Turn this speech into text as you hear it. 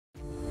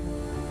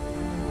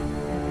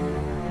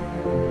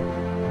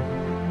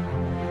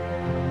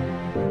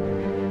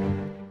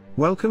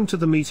Welcome to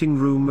the meeting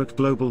room at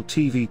Global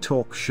TV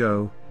Talk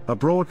Show, a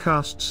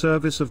broadcast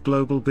service of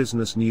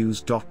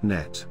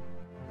globalbusinessnews.net.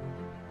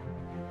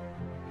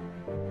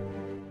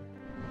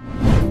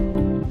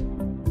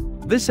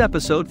 This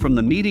episode from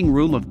the meeting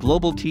room of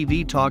Global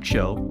TV Talk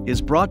Show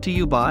is brought to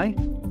you by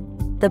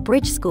The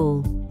Bridge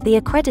School, the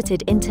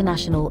accredited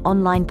international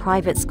online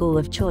private school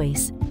of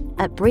choice,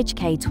 at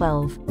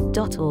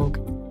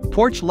bridgek12.org.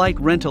 Porch Light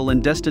Rental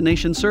and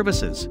Destination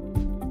Services.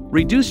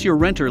 Reduce your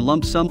renter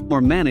lump sum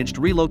or managed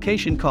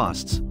relocation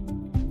costs.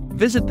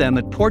 Visit them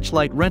at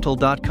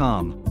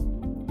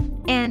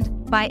porchlightrental.com.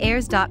 And by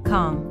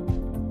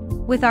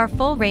airs.com. With our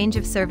full range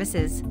of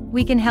services,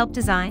 we can help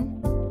design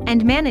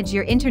and manage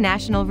your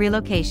international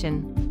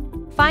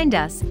relocation. Find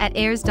us at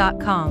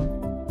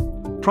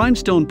airs.com.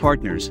 Primestone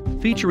Partners,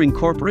 featuring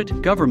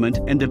corporate, government,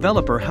 and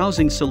developer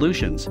housing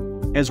solutions,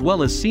 as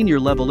well as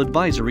senior-level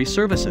advisory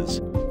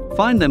services.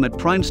 Find them at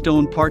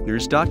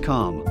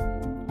primestonepartners.com.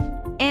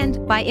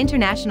 And by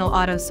International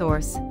Auto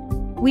Source.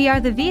 We are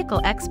the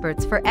vehicle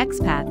experts for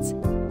expats,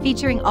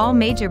 featuring all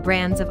major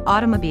brands of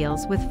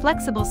automobiles with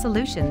flexible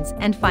solutions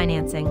and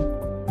financing.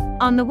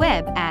 On the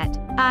web at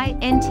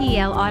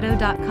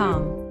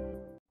intlauto.com.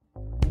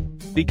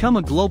 Become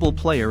a global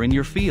player in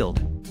your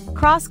field.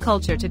 Cross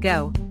Culture to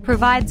Go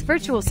provides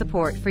virtual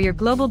support for your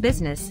global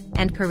business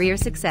and career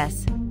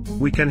success.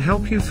 We can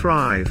help you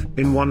thrive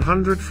in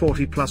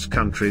 140 plus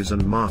countries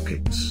and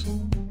markets.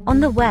 On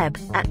the web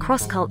at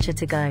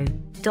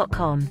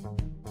crossculturetogo.com.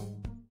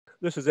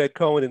 This is Ed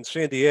Cohen in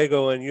San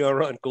Diego, and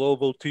you're on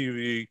Global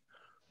TV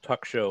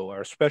Talk Show.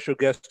 Our special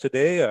guests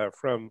today are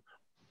from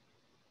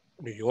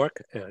New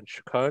York and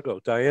Chicago.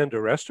 Diane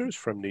Diresta is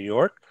from New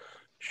York.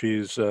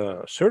 She's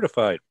a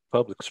certified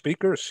public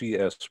speaker,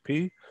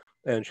 CSP,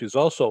 and she's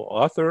also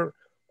author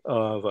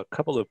of a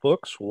couple of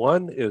books.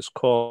 One is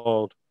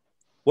called,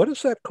 what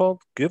is that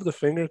called? Give the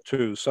Finger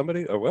to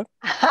Somebody, or what?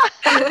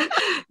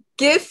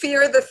 Give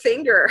Fear the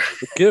Finger.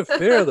 Give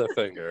Fear the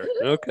Finger.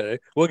 Okay,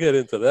 we'll get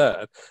into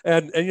that.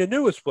 And your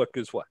newest book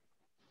is what?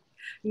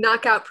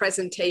 Knockout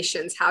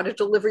Presentations, How to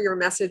Deliver Your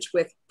Message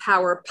with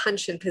Power,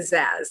 Punch, and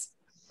Pizzazz.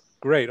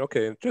 Great.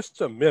 Okay, in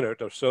just a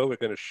minute or so, we're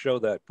going to show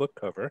that book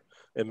cover,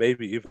 and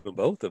maybe even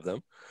both of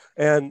them.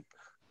 And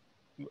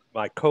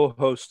my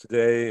co-host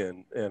today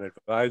and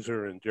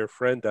advisor and dear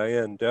friend,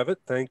 Diane Devitt,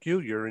 thank you.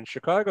 You're in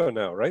Chicago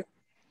now, right?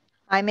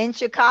 I'm in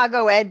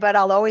Chicago, Ed, but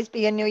I'll always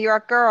be a New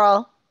York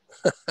girl.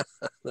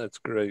 That's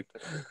great.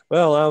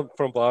 Well, I'm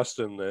from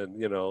Boston, and,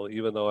 you know,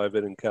 even though I've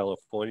been in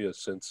California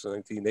since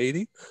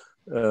 1980,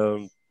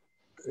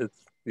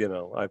 it's, you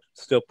know, I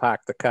still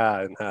park the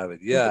car and have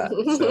it. Yeah.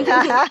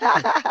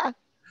 So,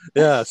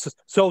 yeah.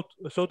 So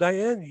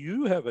Diane,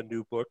 you have a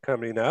new book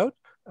coming out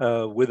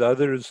with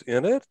others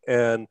in it,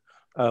 and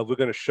we're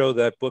going to show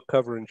that book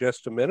cover in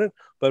just a minute.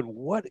 But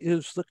what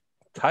is the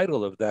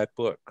title of that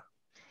book?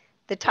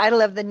 The title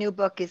of the new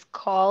book is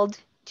Called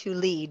to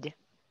Lead.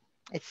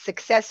 It's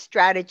Success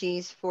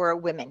Strategies for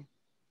Women.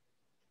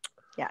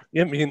 Yeah.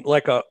 You mean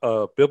like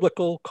a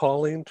biblical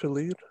calling to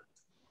lead?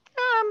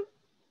 How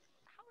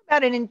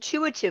about an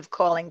intuitive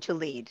calling to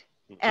lead?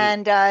 Mm-hmm.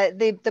 And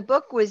the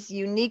book was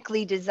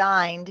uniquely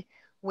designed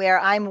where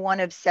I'm one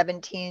of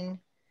 17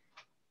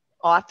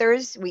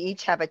 authors. We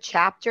each have a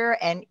chapter,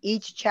 and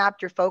each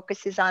chapter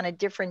focuses on a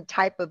different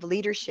type of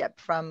leadership,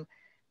 from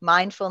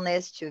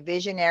mindfulness to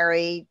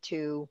visionary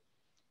to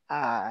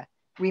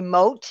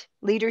remote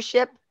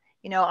leadership.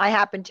 You know, I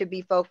happen to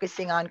be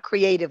focusing on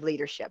creative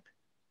leadership.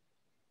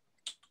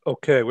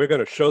 Okay, we're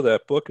going to show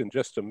that book in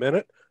just a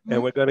minute,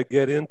 and we're going to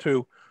get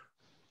into,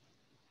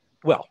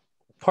 well,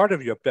 part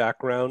of your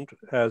background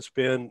has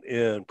been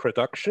in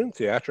production,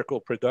 theatrical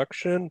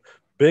production,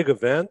 big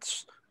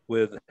events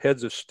with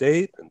heads of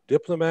state and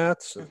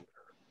diplomats and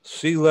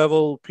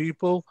C-level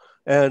people.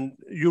 And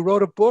you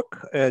wrote a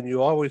book, and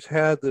you always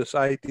had this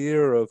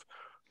idea of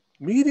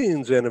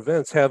meetings and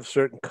events have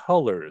certain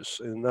colors.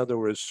 In other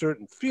words,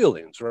 certain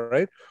feelings,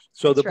 right?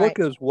 So the book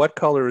is What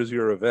Color is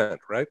Your Event,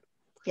 right?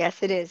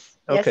 Yes, it is.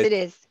 Okay. Yes, it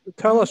is.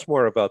 Tell us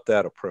more about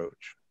that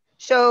approach.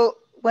 So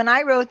when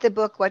I wrote the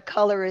book, What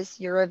Color is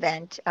Your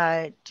Event,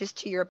 just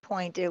to your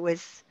point, it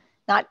was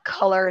not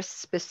color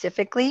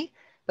specifically,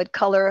 but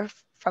color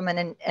from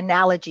an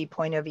analogy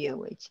point of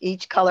view.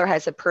 Each color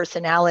has a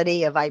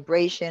personality, a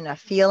vibration, a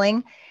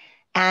feeling.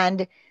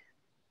 And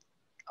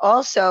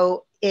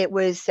also it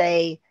was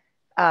the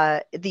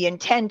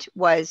intent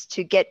was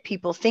to get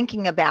people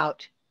thinking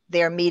about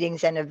their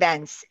meetings and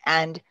events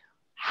and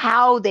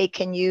how they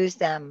can use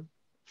them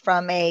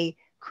from a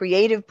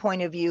creative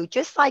point of view,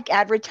 just like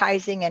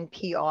advertising and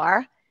PR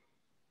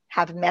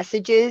have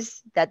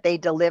messages that they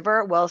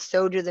deliver. Well,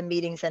 so do the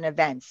meetings and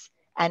events.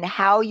 And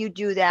how you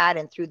do that,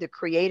 and through the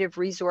creative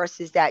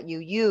resources that you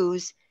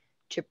use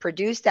to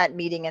produce that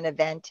meeting and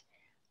event,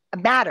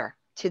 matter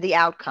to the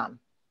outcome.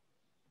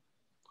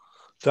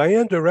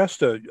 Diane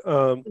Diresta,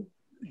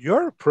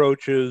 your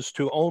approach is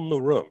to own the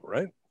room,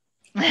 right?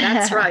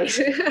 That's right.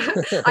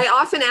 I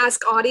often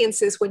ask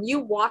audiences, when you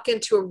walk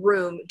into a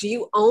room, do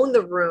you own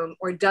the room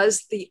or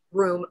does the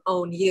room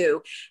own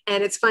you?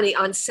 And it's funny,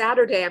 on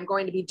Saturday, I'm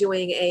going to be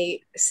doing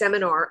a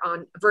seminar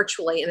on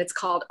virtually, and it's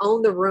called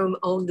Own the Room,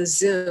 Own the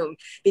Zoom,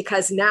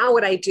 because now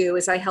what I do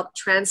is I help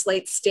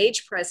translate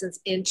stage presence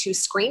into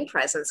screen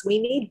presence. We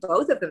need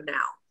both of them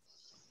now.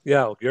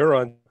 Yeah, you're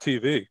on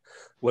TV,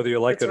 whether you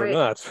like That's it right. or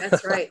not.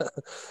 That's right.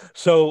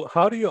 So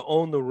how do you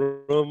own the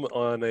room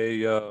on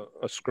a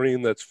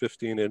screen that's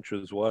 15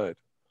 inches wide?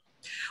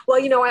 Well,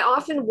 I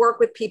often work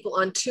with people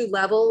on two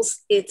levels.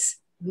 It's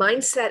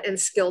mindset and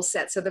skill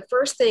set. So the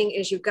first thing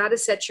is you've got to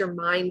set your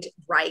mind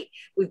right.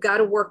 We've got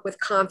to work with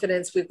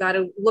confidence. We've got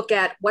to look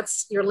at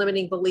what's your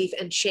limiting belief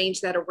and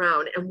change that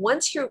around. And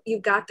once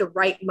you've got the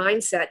right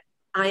mindset,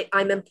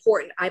 I'm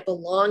important, I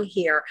belong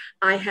here,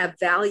 I have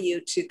value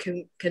to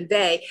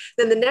convey,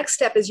 then the next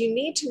step is you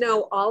need to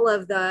know all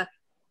of the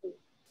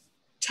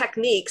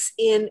techniques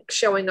in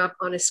showing up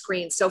on a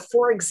screen. So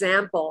for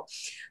example,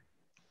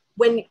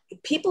 when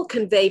people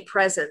convey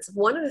presence,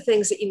 one of the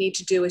things that you need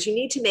to do is you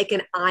need to make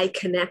an eye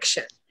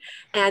connection.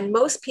 And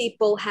most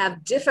people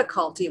have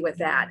difficulty with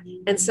that.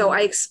 And so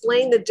I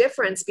explain the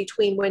difference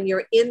between when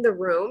you're in the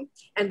room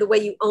and the way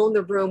you own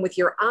the room with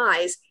your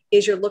eyes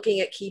is you're looking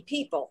at key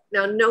people.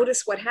 Now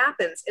notice what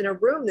happens in a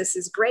room. This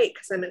is great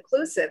because I'm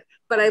inclusive,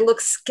 but I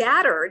look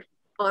scattered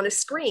on a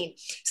screen.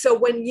 So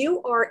when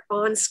you are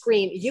on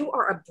screen, you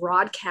are a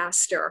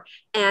broadcaster.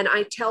 And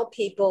I tell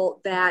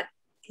people that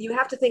you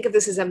have to think of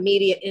this as a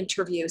media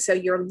interview. So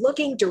you're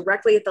looking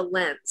directly at the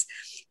lens.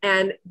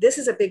 And this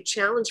is a big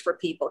challenge for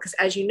people because,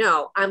 as you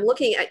know, I'm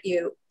looking at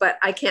you, but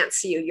I can't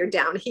see you. You're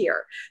down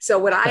here. So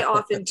what I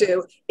often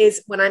do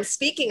is when I'm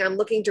speaking, I'm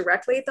looking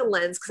directly at the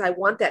lens because I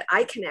want that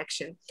eye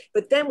connection.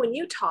 But then when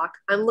you talk,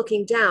 I'm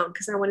looking down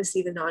because I want to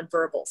see the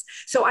nonverbals.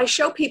 So I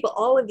show people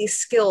all of these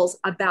skills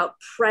about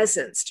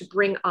presence to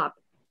bring up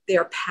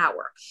their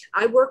power.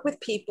 I work with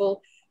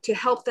people to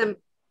help them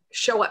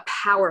show up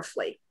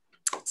powerfully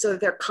so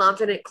that they're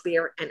confident,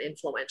 clear, and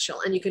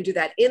influential. And you can do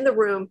that in the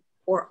room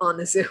or on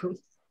the Zoom.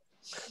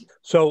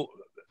 So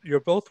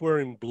you're both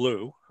wearing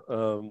blue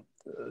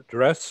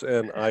dress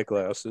and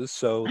eyeglasses.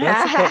 So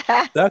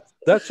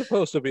that's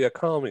supposed to be a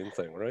calming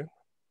thing, right?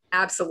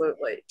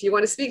 Absolutely. Do you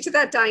want to speak to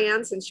that,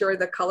 Diane, since you're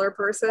the color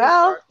person?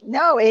 Well,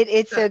 no,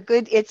 it's a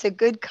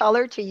good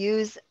color to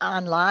use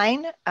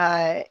online.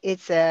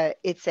 It's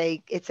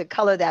a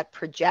color that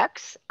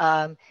projects.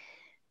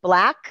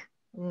 Black,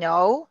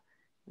 no.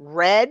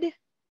 Red,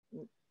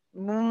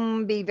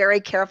 be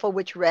very careful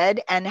which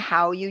red and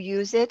how you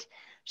use it.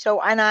 So,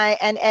 and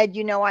Ed,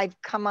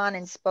 I've come on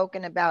and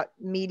spoken about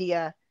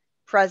media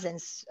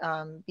presence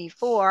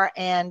before,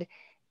 and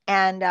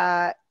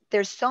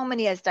there's so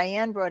many, as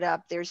Diane brought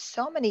up, there's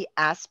so many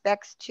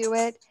aspects to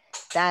it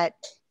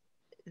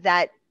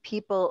that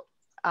people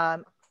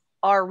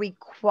are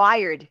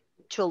required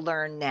to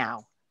learn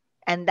now.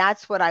 And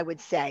that's what I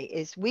would say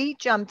is we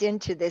jumped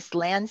into this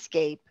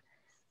landscape,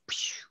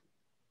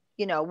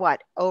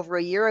 over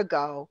a year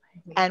ago,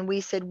 and we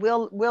said,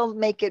 we'll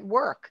make it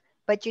work.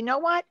 But you know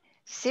what?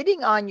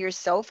 Sitting on your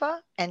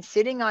sofa and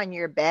sitting on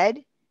your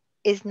bed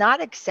is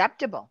not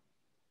acceptable.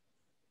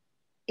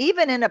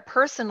 Even in a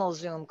personal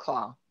Zoom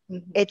call,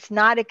 it's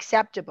not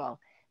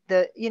acceptable.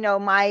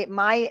 My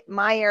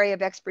area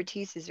of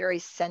expertise is very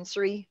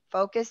sensory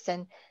focused,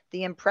 and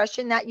the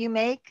impression that you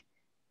make,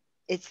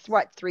 it's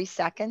 3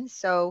 seconds.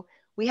 So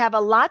we have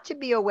a lot to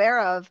be aware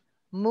of.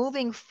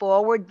 Moving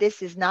forward,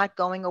 this is not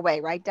going away,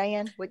 right,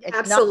 Diane? It's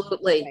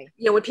absolutely.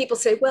 When people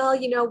say, well,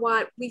 you know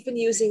what, we've been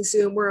using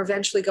Zoom, we're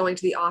eventually going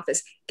to the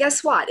office.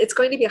 Guess what? It's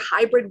going to be a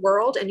hybrid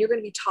world, and you're going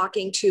to be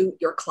talking to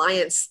your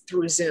clients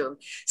through Zoom.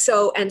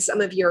 So, and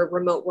some of your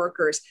remote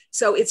workers.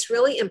 So it's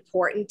really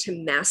important to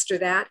master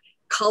that.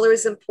 Color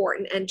is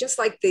important. And just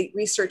like the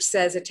research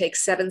says, it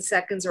takes 7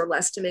 seconds or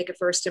less to make a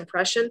first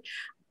impression.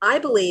 I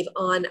believe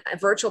on a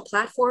virtual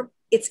platform,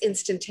 it's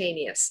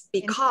instantaneous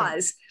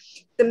because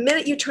the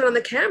minute you turn on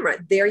the camera,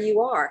 there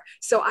you are.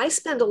 So I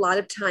spend a lot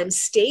of time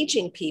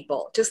staging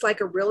people, just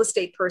like a real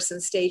estate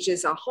person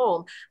stages a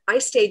home. I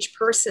stage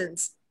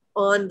persons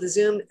on the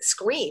Zoom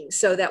screen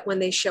so that when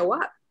they show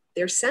up,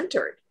 they're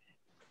centered.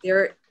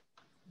 They're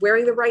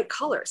wearing the right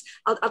colors.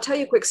 I'll tell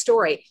you a quick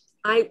story.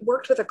 I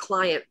worked with a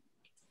client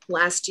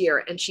last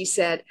year, and she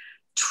said,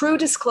 true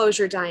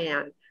disclosure,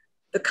 Diane,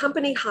 the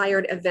company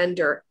hired a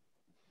vendor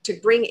to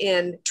bring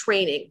in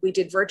training. We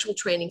did virtual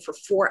training for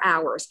 4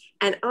 hours,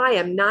 and I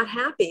am not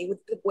happy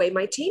with the way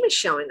my team is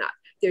showing up.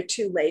 They're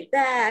too laid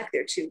back,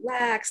 they're too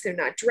lax, they're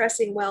not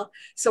dressing well.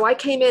 So I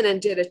came in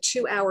and did a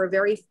 2-hour,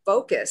 very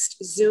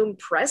focused Zoom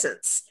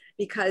presence,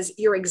 because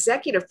your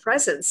executive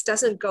presence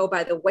doesn't go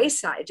by the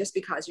wayside just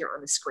because you're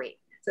on the screen.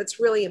 So it's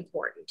really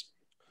important.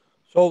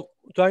 So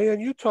Diane,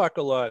 you talk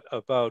a lot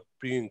about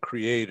being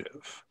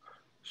creative.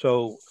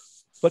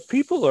 But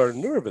people are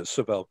nervous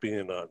about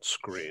being on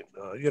screen.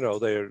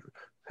 They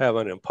have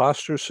an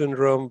imposter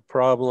syndrome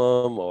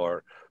problem,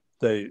 or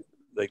they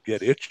they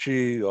get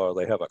itchy or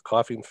they have a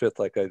coughing fit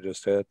like I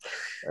just had.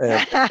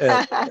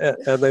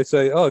 And they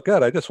say, oh,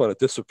 God, I just want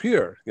to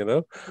disappear,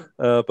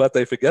 but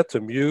they forget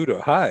to mute or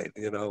hide,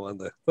 on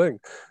the thing.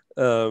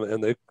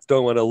 And they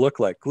don't want to look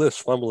like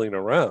Gliss fumbling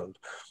around.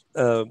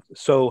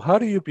 So how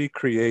do you be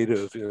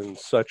creative in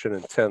such an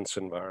intense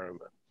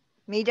environment?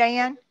 Me,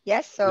 Diane?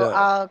 Yes. So Yeah.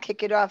 I'll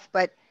kick it off.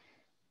 Well,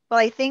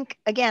 I think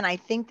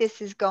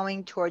this is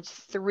going towards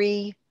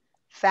three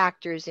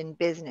factors in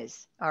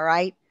business. All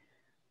right.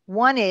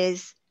 One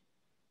is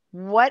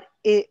what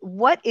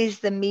is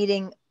the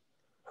meeting?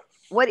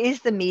 What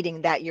is the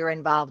meeting that you're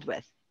involved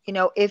with?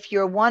 If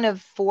you're one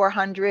of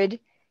 400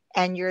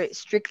 and you're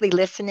strictly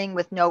listening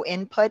with no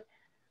input,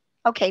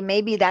 okay,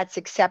 maybe that's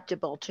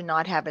acceptable to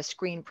not have a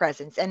screen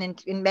presence.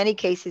 And in many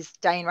cases,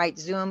 Diane, right,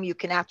 Zoom, you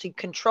can actually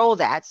control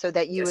that so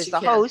that you as the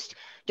host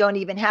don't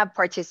even have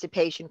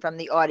participation from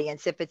the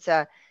audience if it's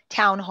a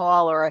town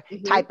hall or a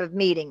type of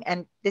meeting.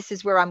 And this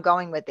is where I'm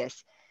going with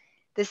this.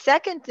 The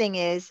second thing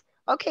is,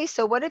 okay,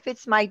 so what if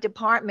it's my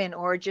department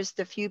or just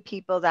a few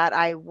people that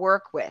I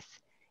work with?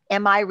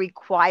 Am I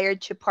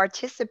required to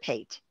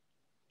participate?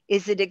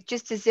 Is it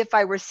just as if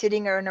I were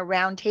sitting in a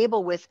round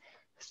table with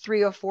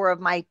 3 or 4 of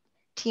my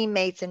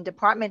teammates and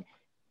department?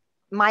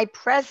 My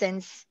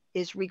presence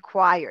is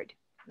required.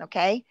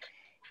 Okay.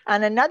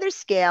 On another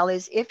scale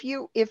is if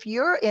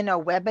you're in a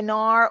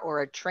webinar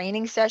or a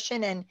training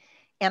session, and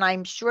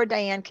I'm sure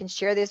Diane can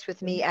share this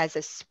with me as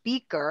a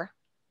speaker.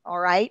 All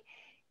right.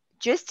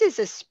 Just as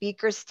a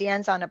speaker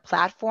stands on a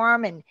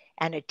platform and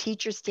a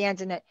teacher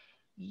stands in it,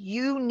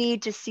 you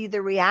need to see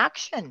the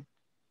reaction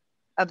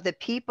of the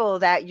people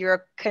that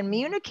you're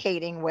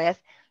communicating with.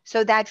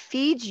 So that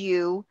feeds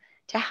you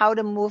to how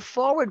to move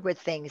forward with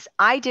things.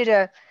 I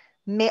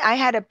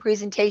had a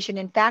presentation.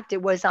 In fact,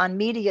 it was on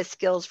media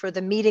skills for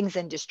the meetings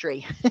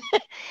industry.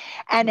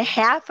 And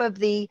half of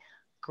the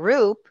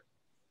group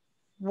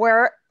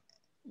were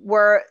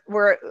their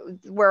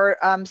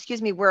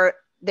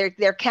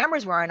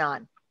cameras weren't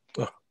on.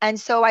 Oh. And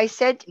so I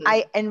said,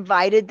 I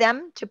invited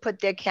them to put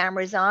their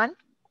cameras on.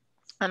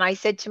 And I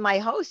said to my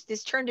host,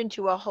 this turned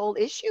into a whole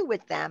issue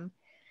with them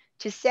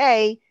to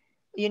say,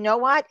 you know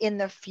what, in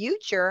the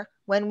future,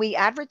 when we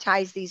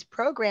advertise these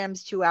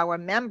programs to our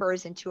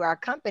members and to our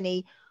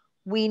company,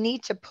 we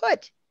need to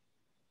put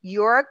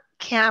your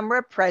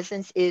camera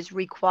presence is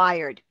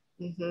required.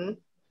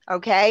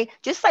 Okay.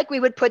 Just like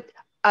we would put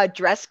a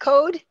dress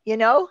code,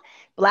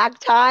 black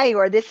tie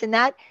or this and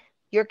that.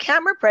 Your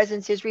camera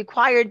presence is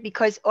required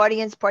because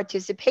audience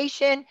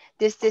participation,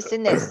 this,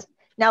 and this.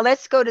 Now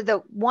let's go to the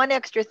one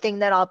extra thing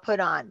that I'll put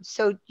on.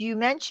 So you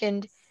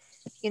mentioned,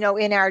 in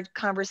our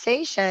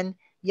conversation,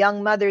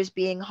 young mothers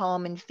being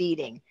home and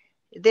feeding,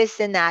 this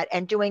and that,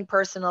 and doing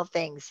personal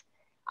things.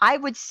 I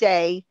would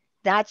say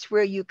that's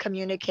where you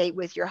communicate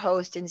with your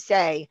host and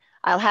say,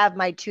 I'll have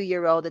my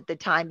 2-year-old at the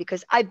time,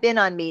 because I've been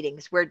on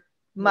meetings where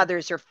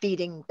mothers are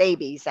feeding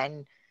babies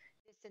and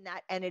this and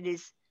that, and it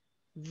is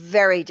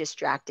very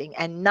distracting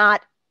and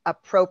not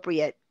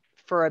appropriate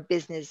for a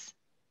business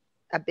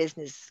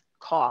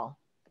call,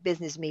 a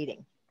business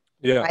meeting.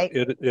 Yeah, right?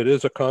 it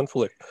is a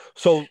conflict.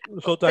 So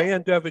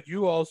Diane, Devitt,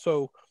 you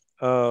also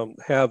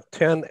have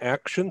 10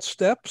 action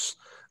steps.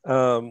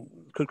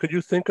 Could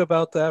you think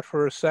about that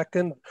for a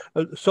second?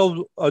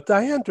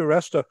 Diane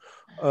Diresta,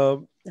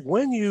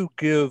 when you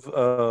give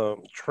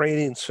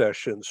training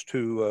sessions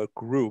to a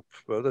group,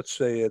 let's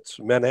say it's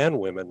men and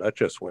women, not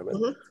just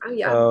women,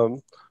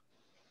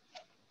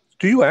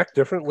 do you act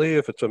differently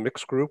if it's a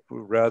mixed group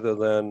rather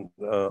than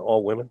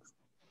all women?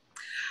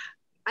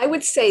 I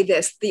would say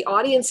this, the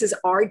audiences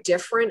are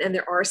different and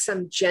there are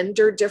some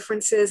gender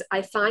differences.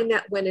 I find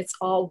that when it's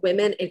all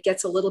women, it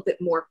gets a little bit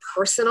more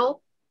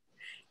personal.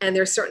 And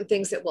there are certain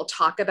things that we'll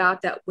talk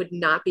about that would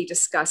not be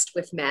discussed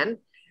with men,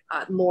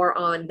 more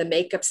on the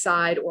makeup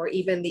side, or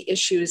even the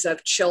issues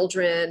of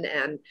children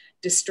and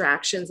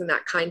distractions and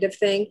that kind of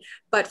thing.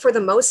 But for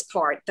the most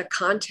part, the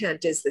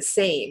content is the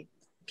same.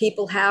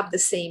 People have the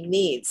same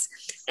needs.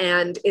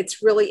 And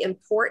it's really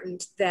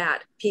important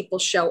that people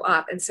show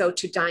up. And so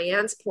to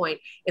Diane's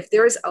point, if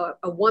there's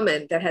a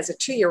woman that has a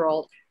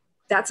 2-year-old,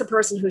 that's a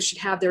person who should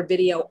have their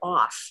video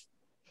off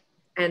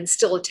and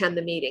still attend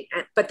the meeting.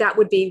 But that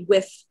would be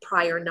with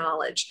prior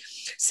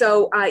knowledge.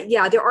 So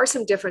yeah, there are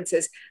some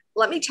differences.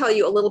 Let me tell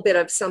you a little bit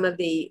of some of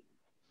the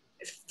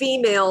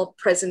female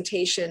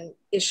presentation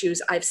issues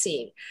I've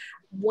seen.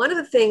 One of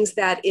the things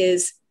that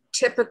is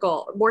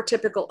more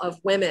typical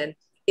of women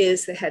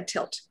is the head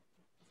tilt.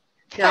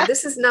 Now,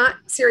 this is not,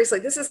 seriously,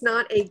 this is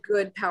not a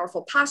good,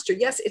 powerful posture.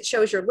 Yes, it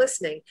shows you're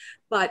listening,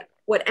 but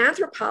what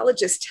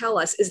anthropologists tell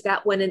us is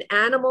that when an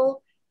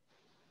animal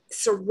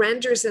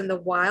surrenders in the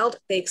wild,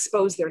 they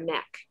expose their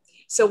neck.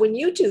 So when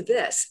you do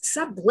this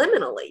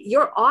subliminally,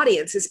 your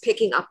audience is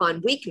picking up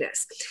on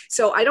weakness.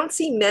 So I don't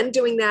see men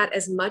doing that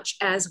as much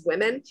as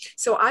women.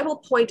 So I will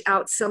point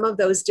out some of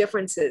those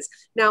differences.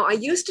 Now, I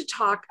used to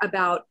talk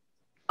about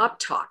up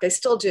talk. I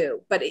still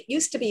do, but it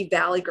used to be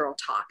Valley Girl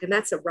talk. And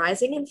that's a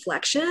rising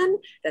inflection.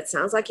 That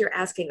sounds like you're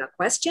asking a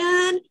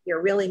question.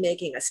 You're really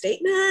making a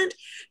statement.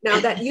 Now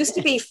that used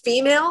to be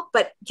female,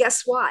 but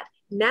guess what?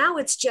 Now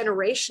it's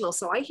generational.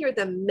 So I hear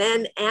the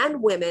men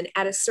and women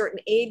at a certain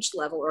age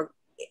level or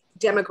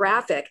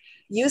demographic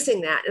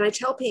using that. And I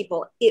tell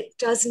people it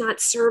does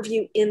not serve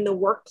you in the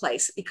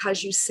workplace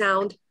because you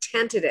sound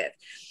tentative.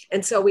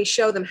 And so we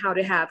show them how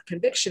to have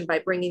conviction by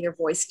bringing their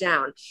voice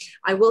down.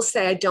 I will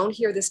say I don't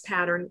hear this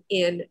pattern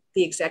in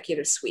the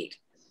executive suite.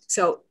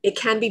 So it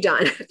can be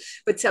done.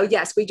 But so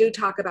yes, we do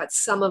talk about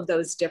some of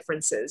those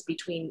differences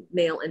between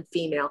male and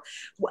female.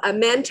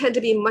 Men tend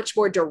to be much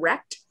more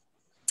direct,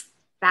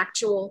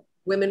 factual.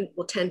 Women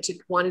will tend to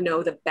want to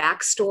know the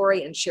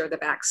backstory and share the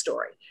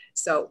backstory.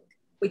 So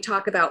we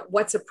talk about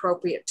what's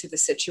appropriate to the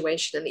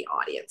situation and the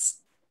audience.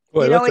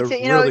 Well, that's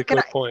a really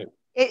good point.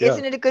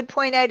 Isn't it a good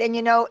point, Ed? And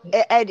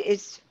Ed,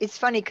 it's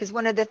funny because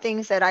one of the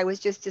things that I was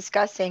just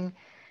discussing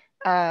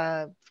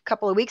a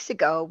couple of weeks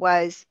ago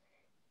was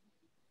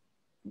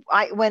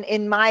when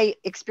in my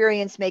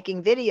experience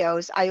making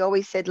videos, I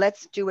always said,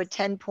 let's do a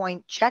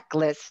 10-point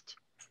checklist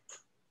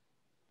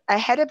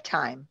ahead of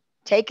time.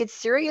 Take it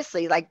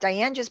seriously. Like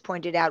Diane just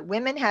pointed out,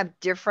 women have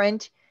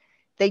different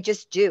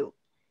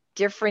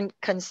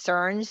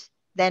concerns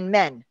than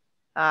men,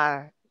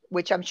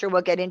 which I'm sure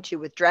we'll get into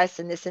with dress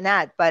and this and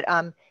that. But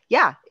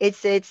yeah,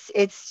 it's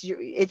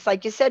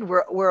like you said,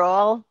 we're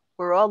all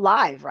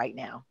live right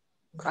now,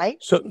 right?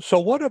 So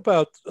what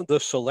about the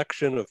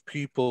selection of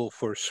people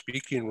for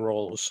speaking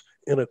roles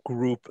in a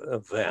group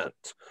event?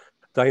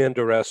 Diane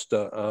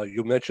Diresta,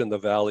 you mentioned the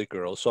Valley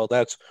Girls, so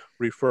that's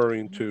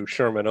referring to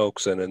Sherman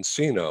Oaks and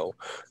Encino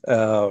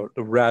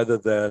rather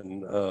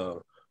than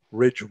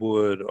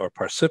Ridgewood or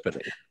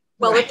Parsippany.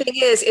 Well, the thing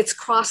is, it's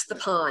crossed the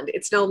pond.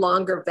 It's no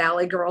longer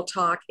Valley Girl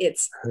talk.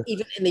 It's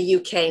even in the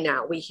UK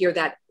now. We hear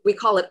that. We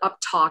call it up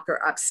talk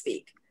or up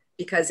speak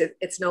because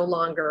it's no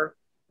longer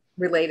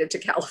related to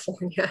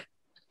California.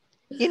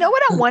 You know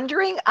what I'm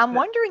wondering? I'm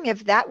wondering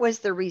if that was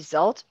the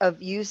result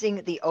of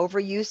using the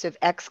overuse of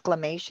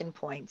exclamation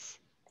points.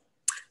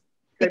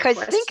 Because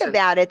think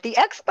about it, the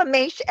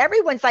exclamation,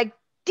 everyone's like,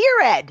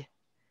 Dear Ed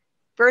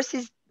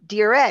versus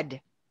Dear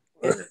Ed.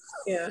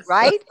 Yeah.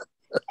 Right?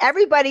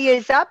 Everybody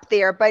is up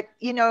there, but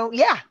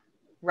yeah,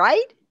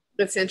 right?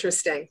 That's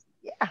interesting.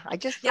 Yeah,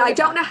 I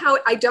don't know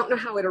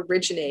how it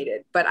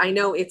originated, but I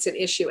know it's an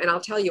issue. And I'll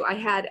tell you, I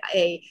had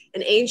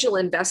an angel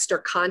investor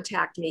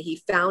contact me. He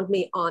found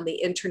me on the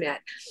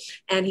internet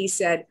and he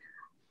said,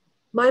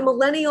 my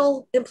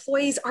millennial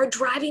employees are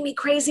driving me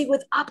crazy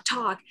with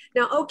uptalk.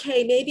 Now,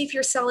 okay, maybe if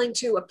you're selling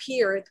to a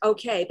peer,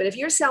 okay. But if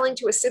you're selling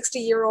to a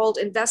 60-year-old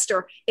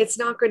investor, it's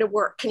not going to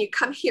work. Can you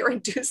come here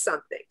and do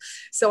something?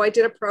 So I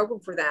did a program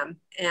for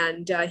them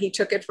and he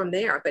took it from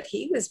there. But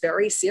he was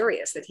very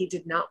serious that he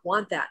did not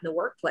want that in the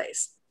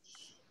workplace.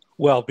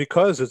 Well,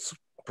 because it's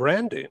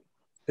branding.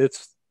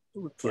 It's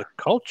the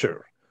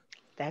culture.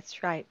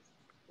 That's right.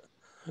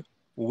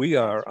 We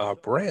are our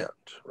brand,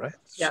 right?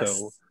 Yes.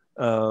 So,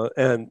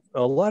 and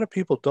a lot of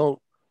people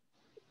don't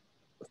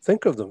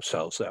think of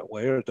themselves that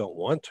way or don't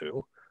want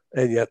to.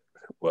 And yet,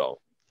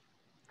 well,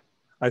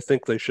 I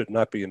think they should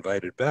not be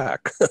invited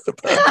back.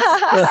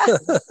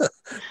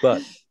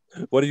 But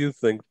what do you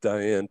think,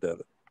 Diane,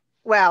 Devitt?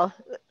 Well,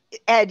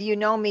 Ed, you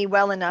know me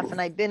well enough,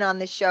 and I've been on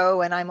the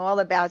show, and I'm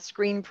all about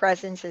screen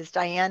presence, as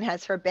Diane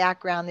has her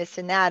background, this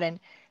and that. And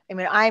I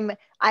mean,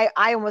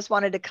 I almost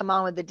wanted to come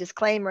on with a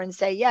disclaimer and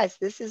say, yes,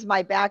 this is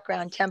my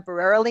background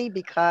temporarily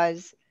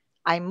because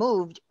I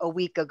moved a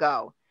week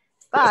ago,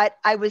 but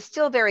I was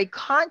still very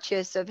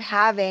conscious of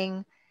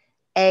having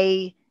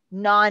a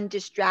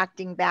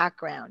non-distracting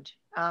background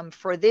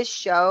for this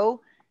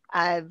show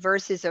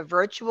versus a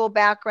virtual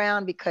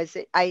background, because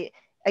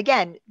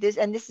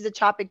this is a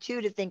topic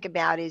too to think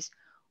about is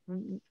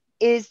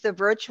the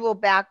virtual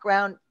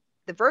background.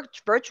 The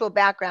virtual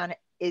background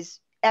is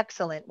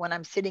excellent when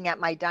I'm sitting at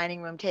my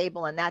dining room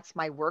table and that's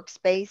my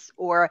workspace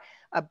or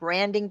a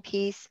branding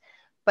piece.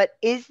 But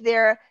is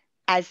there,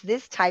 as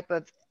this type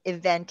of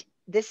event,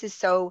 this is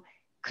so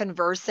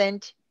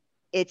conversant,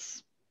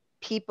 it's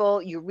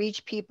people, you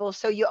reach people.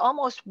 So you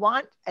almost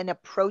want an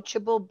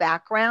approachable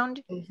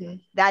background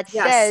that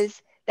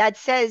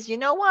says, you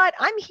know what,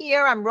 I'm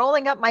here, I'm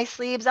rolling up my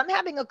sleeves, I'm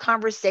having a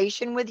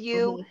conversation with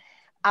you.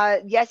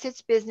 Yes,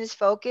 it's business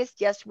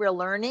focused. Yes, we're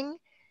learning,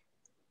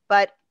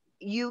 but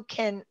you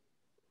can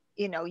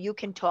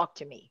talk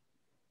to me,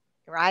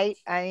 right?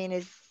 I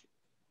mean,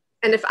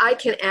 and if I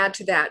can add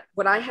to that,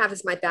 what I have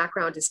as my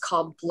background is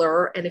called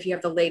Blur. And if you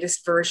have the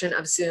latest version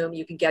of Zoom,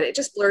 you can get it. It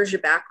just blurs your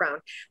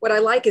background. What I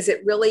like is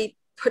it really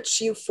puts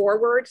you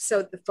forward.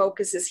 So the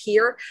focus is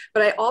here,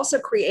 but I also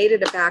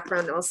created a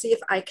background and I'll see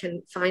if I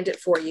can find it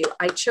for you.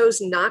 I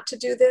chose not to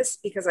do this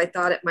because I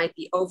thought it might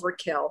be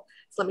overkill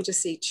So let me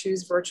just see,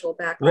 choose virtual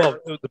background.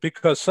 Well,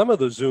 because some of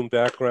the Zoom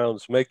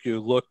backgrounds make you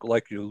look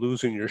like you're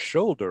losing your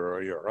shoulder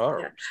or your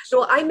arms. Yeah.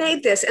 Well, I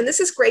made this, and this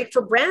is great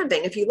for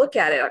branding. If you look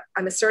at it,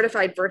 I'm a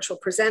certified virtual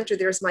presenter.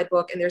 There's my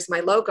book and there's my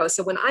logo.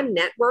 So when I'm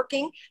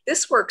networking,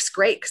 this works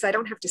great because I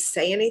don't have to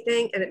say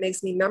anything and it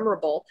makes me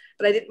memorable,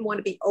 but I didn't want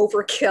to be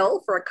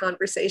overkill for a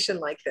conversation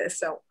like this.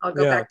 So I'll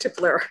go back to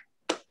Blur.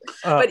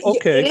 But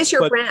okay, it is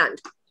your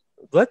brand.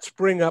 Let's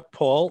bring up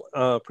Paul,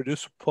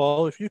 producer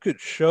Paul. If you could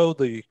show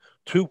the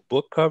two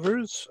book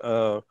covers,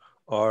 the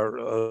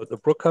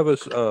book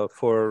covers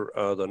for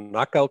the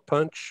Knockout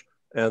Punch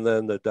and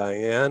then the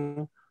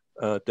Diane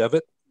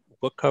Devitt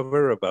book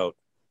cover about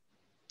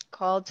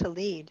Called to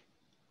Lead.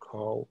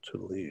 Call to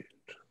Lead.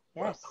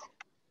 Yes.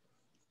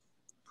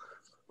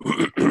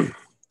 Wow.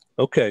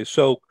 Okay,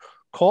 so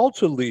Call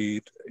to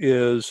Lead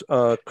is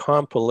a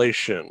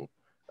compilation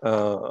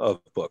of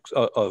books,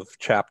 of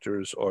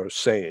chapters or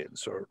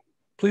sayings, or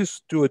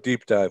please do a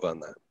deep dive on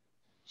that.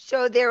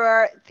 So there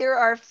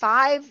are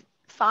five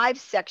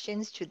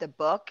sections to the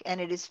book, and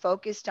it is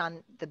focused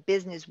on the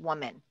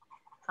businesswoman,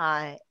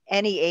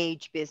 any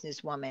age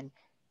businesswoman,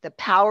 the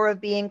power of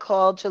being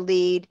called to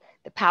lead,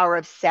 the power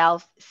of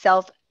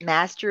self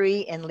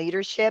mastery and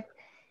leadership,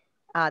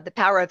 the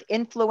power of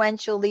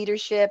influential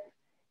leadership,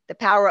 the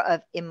power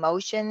of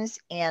emotions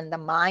and the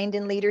mind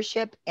in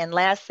leadership, and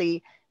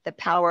lastly, the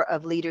power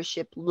of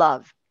leadership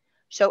love.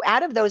 So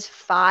out of those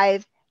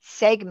 5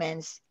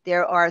 segments,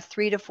 there are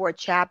 3 to 4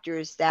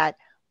 chapters that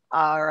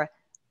are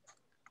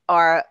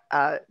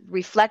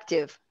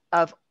reflective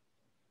of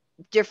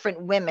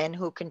different women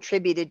who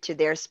contributed to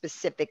their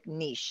specific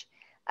niche.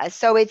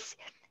 So it's,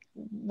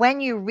 when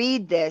you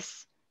read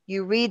this,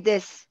 you read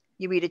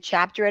a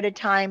chapter at a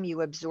time, you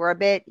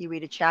absorb it, you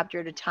read a chapter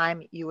at a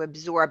time, you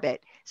absorb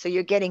it. So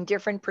you're getting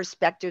different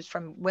perspectives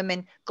from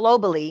women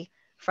globally,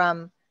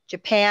 from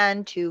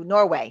Japan to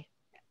Norway.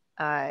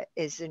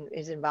 Is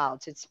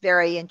involved. It's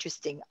very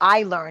interesting.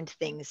 I learned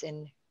things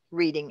in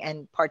reading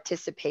and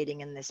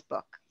participating in this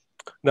book.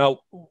 Now,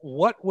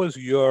 what was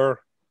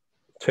your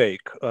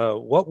take?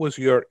 What was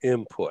your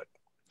input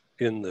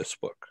in this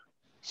book?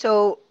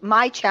 So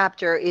my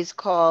chapter is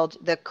called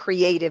The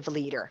Creative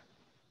Leader.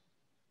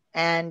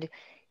 And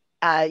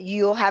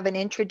you'll have an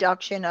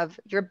introduction of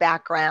your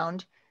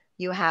background.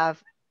 You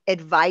have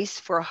advice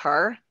for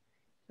her,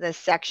 the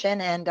section,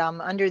 and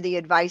under the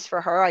advice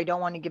for her, I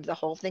don't want to give the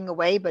whole thing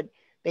away, but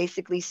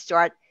basically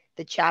start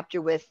the chapter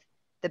with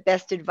the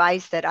best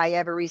advice that I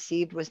ever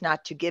received was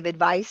not to give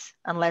advice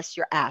unless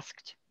you're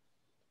asked.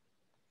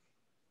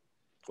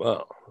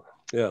 Wow.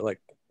 Yeah,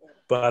 like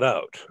butt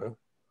out. Huh?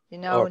 You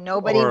know,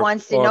 nobody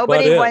wants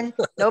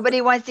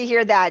to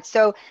hear that.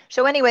 So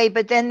anyway,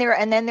 but then there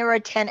are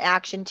 10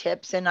 action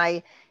tips, and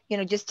I,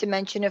 just to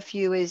mention a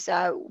few is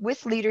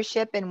with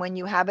leadership, and when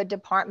you have a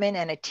department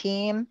and a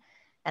team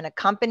and a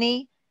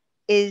company,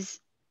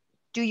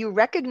 do you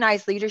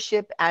recognize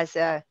leadership as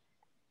an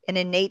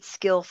innate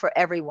skill for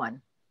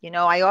everyone?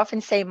 I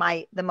often say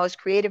the most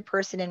creative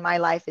person in my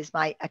life is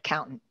my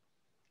accountant.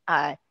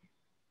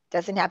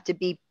 Doesn't have to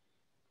be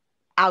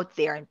out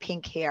there in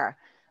pink hair,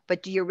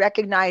 but do you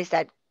recognize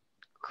that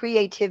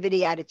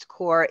creativity at its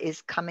core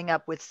is coming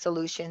up with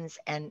solutions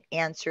and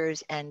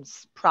answers and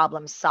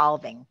problem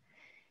solving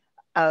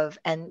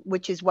and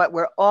which is what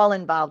we're all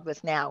involved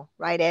with now,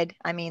 right, Ed?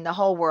 I mean, the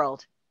whole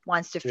world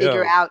wants to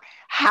figure out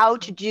how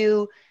to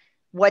do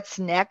what's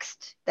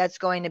next that's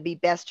going to be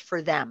best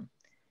for them.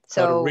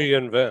 So how to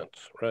reinvent,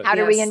 right? How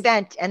to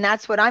reinvent. And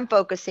that's what I'm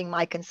focusing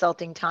my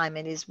consulting time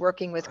in, is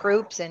working with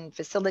groups and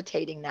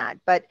facilitating that.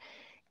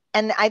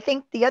 And I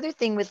think the other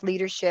thing with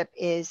leadership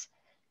is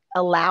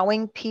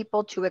allowing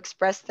people to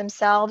express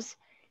themselves,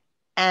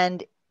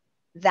 and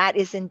that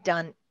isn't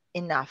done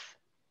enough.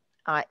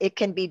 It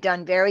can be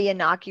done very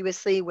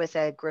innocuously with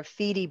a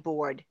graffiti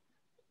board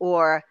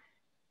or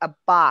a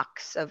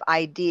box of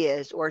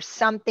ideas or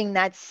something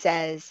that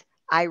says,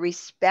 I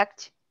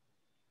respect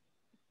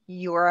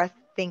your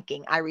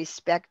thinking. I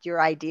respect your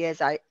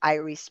ideas. I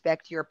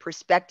respect your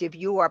perspective.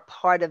 You are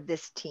part of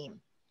this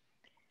team.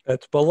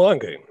 That's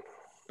belonging.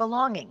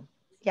 Belonging.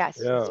 Yes,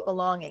 it's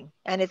belonging.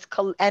 And it's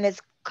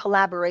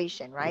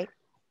collaboration, right?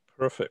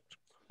 Perfect.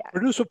 Yeah.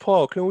 Producer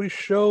Paul, can we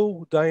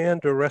show Diane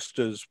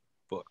Diresta's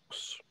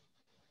books?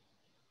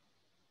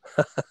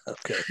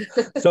 Okay.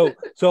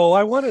 So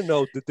I want to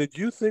know, did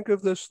you think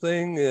of this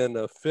thing in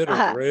a fit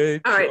of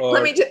rage? All right,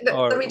 let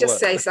me just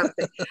say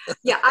something.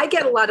 Yeah, I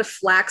get a lot of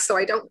flack, so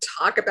I don't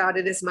talk about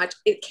it as much.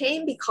 It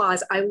came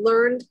because I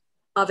learned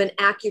of an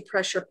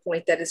acupressure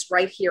point that is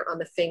right here on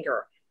the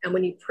finger. And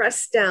when you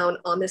press down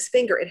on this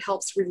finger, it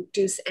helps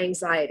reduce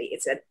anxiety.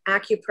 It's an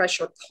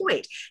acupressure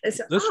point. And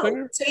so, this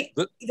finger? So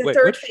the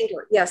third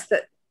finger. Yes,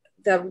 the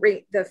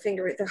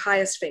finger, the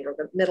highest finger,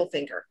 the middle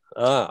finger.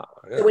 Yeah.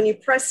 So when you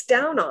press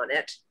down on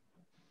it,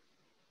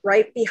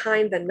 right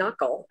behind the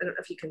knuckle, I don't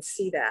know if you can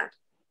see that,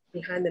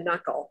 behind the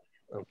knuckle,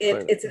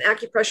 It's an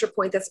acupressure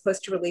point that's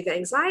supposed to relieve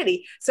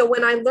anxiety. So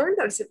when I learned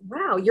that, I said,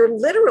 wow, you're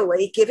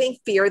literally giving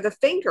fear the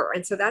finger.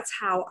 And so that's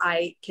how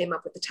I came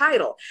up with the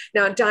title.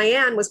 Now,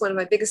 Diane was one of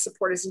my biggest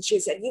supporters, and she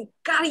said, you've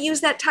got to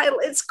use that title.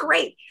 It's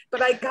great.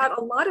 But I got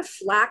a lot of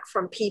flack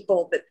from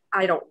people that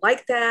I don't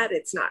like that.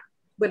 It's not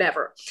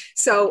whatever.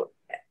 So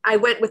I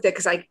went with it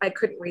because I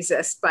couldn't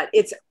resist. But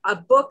it's a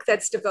book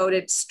that's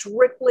devoted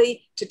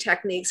strictly to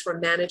techniques for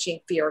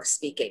managing fear of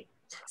speaking.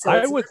 So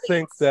I would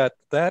think that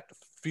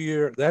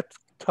fear, that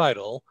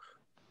title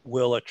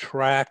will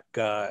attract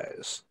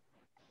guys.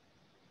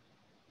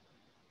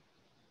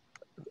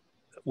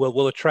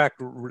 Will attract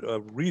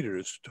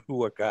readers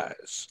who are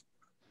guys.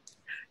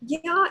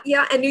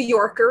 Yeah, and New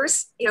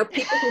Yorkers,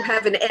 people who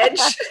have an edge.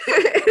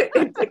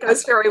 It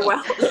goes very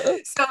well.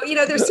 So,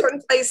 there's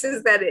certain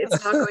places that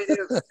it's not going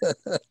to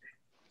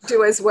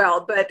do as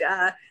well. But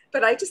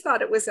I just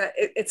thought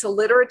it's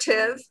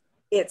alliterative.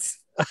 It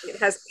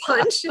has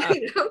punch,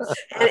 and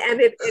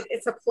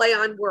it's a play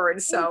on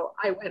words. So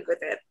I went with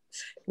it.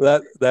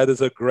 That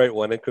is a great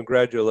one, and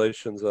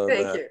congratulations on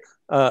that. Thank you.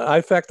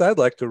 In fact, I'd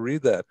like to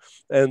read that.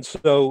 And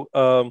so,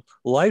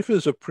 life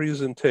is a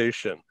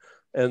presentation,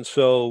 and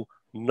so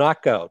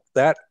knockout,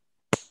 that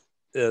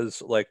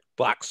is like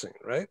boxing,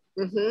 right?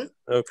 Mm-hmm.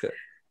 Okay.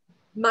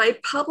 My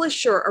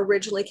publisher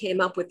originally came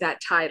up with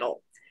that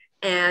title,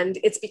 and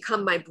it's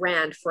become my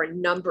brand for a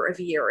number of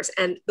years.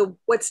 And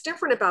what's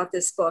different about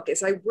this book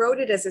is I wrote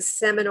it as a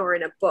seminar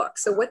in a book.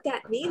 So what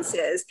that means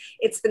is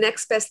it's the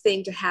next best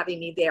thing to having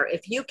me there.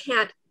 If you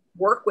can't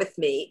work with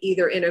me,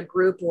 either in a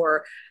group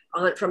or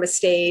from a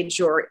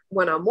stage or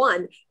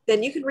one-on-one,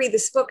 then you can read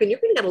this book and you're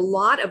going to get a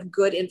lot of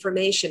good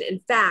information. In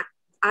fact,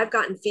 I've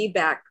gotten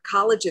feedback,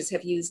 colleges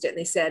have used it, and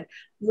they said,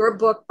 your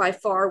book by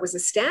far was a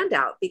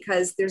standout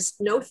because there's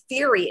no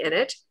theory in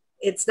it.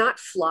 It's not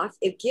fluff.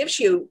 It gives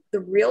you the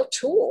real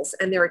tools,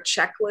 and there are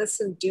checklists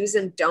and do's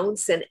and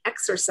don'ts and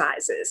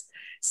exercises.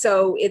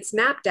 So it's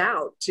mapped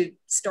out to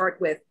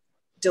start with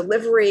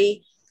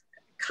delivery,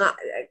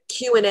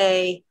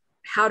 Q&A,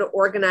 how to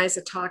organize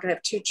a talk. I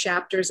have 2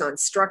 chapters on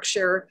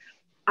structure.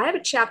 I have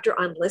a chapter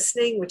on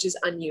listening, which is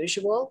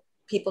unusual.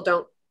 People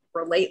don't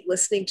relate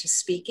listening to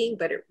speaking,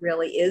 but it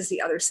really is the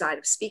other side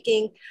of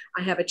speaking.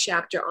 I have a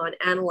chapter on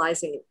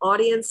analyzing an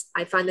audience.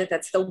 I find that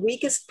that's the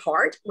weakest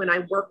part when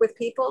I work with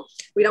people.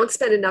 We don't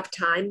spend enough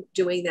time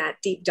doing that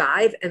deep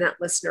dive and that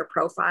listener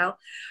profile.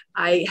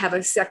 I have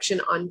a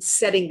section on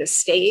setting the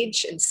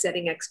stage and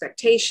setting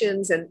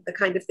expectations and the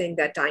kind of thing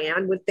that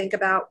Diane would think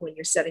about when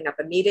you're setting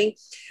up a meeting.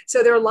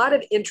 So there are a lot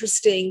of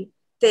interesting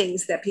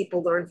things that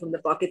people learn from the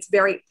book. It's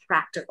very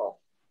practical.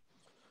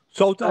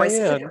 So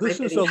Diane,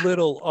 this is a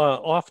little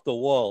off the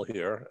wall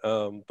here,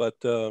 but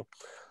Biden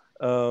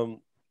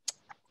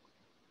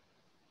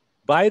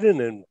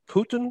and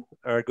Putin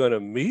are going to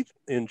meet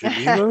in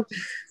Geneva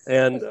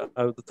and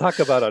talk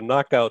about a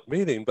knockout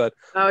meeting. But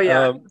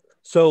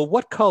so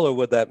what color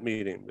would that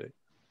meeting be?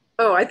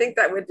 Oh, I think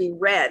that would be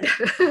red.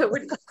 It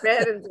would be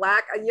red and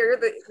black. You're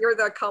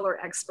the color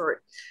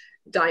expert,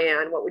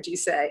 Diane. What would you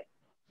say?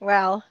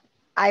 Well,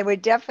 I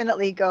would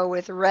definitely go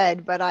with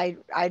red, but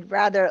I'd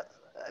rather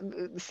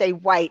say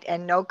white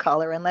and no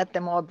color and let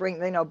them all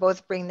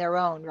both bring their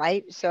own,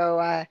 right? So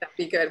that'd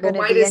be good. Well,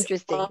 white is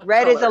interesting.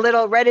 Red is a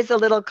little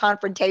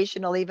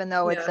confrontational, even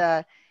though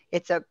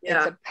it's a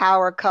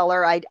power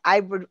color. I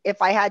would,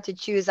 if I had to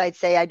choose, I'd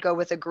say I'd go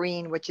with a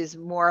green, which is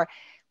more,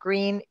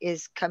 green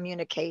is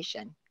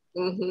communication.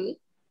 Mm-hmm.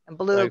 And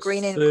blue,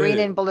 green and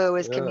blue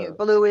is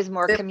blue is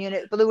more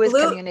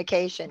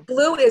communication.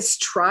 Blue is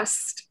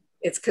trust.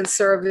 It's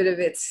conservative.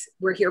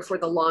 We're here for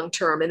the long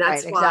term. And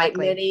that's why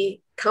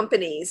many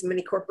companies,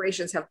 many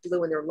corporations have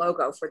blue in their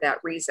logo for that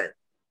reason.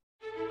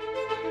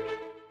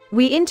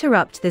 We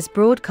interrupt this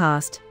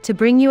broadcast to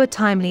bring you a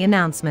timely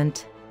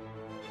announcement.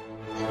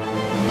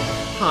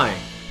 Hi,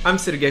 I'm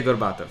Sergey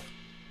Gorbatov.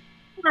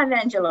 I'm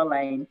Angela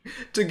Lane.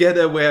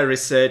 Together we're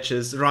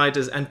researchers,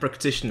 writers and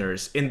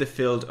practitioners in the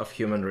field of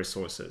human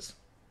resources.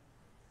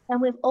 And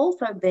we've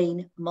also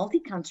been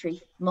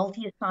multi-country,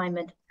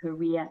 multi-assignment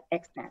career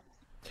expats.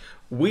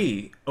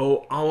 We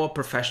owe our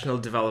professional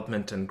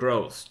development and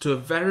growth to a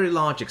very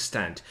large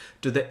extent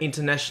to the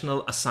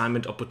international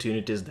assignment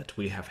opportunities that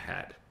we have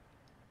had.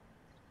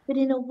 But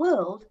in a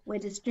world where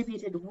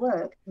distributed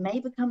work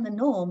may become the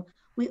norm,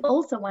 we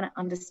also want to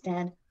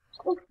understand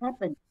what will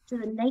happen to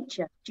the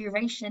nature,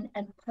 duration,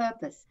 and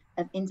purpose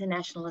of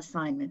international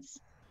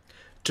assignments.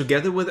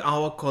 Together with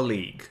our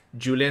colleague,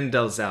 Julian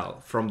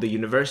Dalzell from the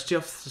University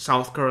of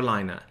South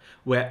Carolina,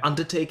 we're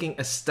undertaking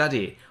a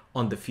study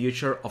on the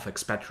future of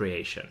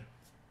expatriation.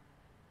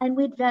 And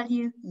we'd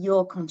value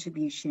your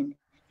contribution.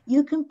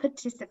 You can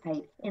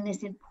participate in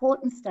this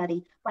important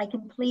study by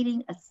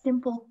completing a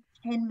simple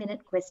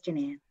 10-minute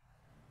questionnaire.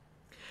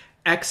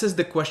 Access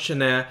the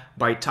questionnaire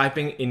by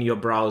typing in your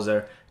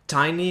browser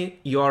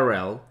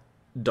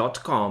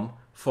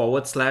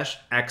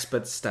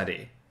tinyurl.com/expert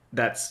study.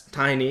 That's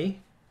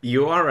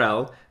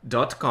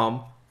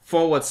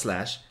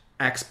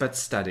tinyurl.com/expert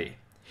study.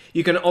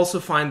 You can also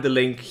find the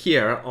link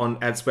here on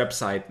Ed's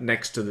website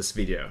next to this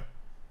video.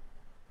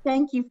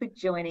 Thank you for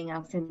joining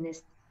us in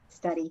this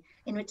study.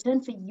 In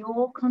return for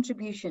your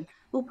contribution,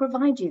 we'll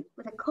provide you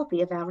with a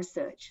copy of our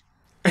research.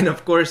 And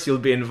of course, you'll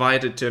be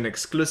invited to an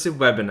exclusive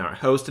webinar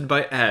hosted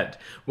by Ed,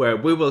 where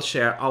we will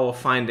share our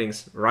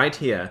findings right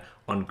here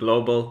on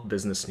Global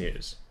Business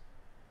News.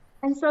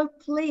 And so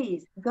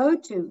please go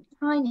to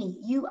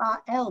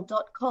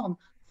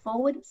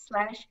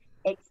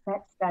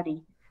tinyurl.com/expat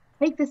study.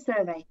 Take the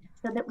survey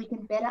so that we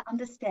can better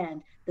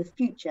understand the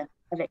future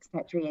of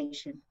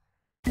expatriation.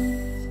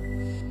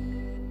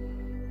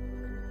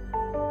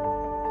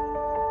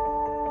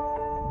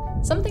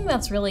 Something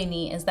that's really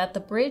neat is that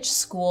the Bridge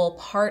School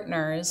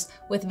partners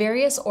with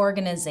various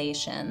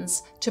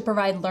organizations to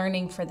provide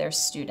learning for their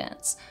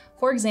students.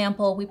 For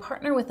example, we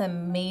partner with a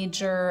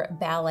major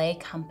ballet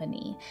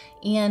company,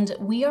 and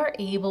we are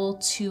able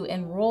to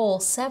enroll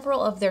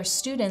several of their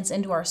students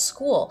into our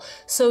school.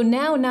 So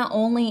now not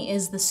only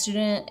is the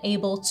student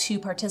able to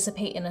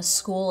participate in a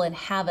school and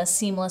have a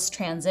seamless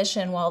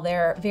transition while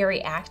they're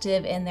very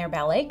active in their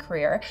ballet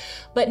career,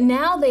 but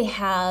now they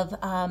have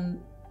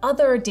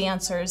other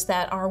dancers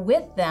that are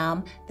with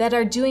them that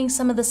are doing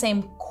some of the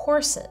same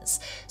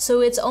courses.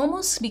 So it's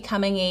almost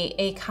becoming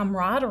a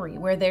camaraderie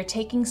where they're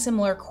taking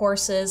similar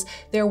courses,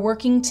 they're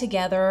working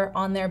together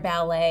on their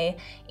ballet,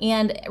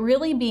 and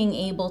really being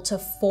able to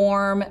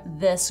form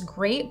this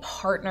great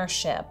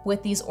partnership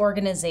with these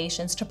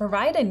organizations to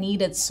provide a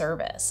needed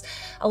service.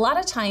 A lot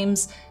of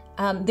times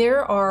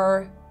there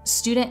are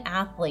student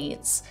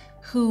athletes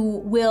who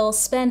will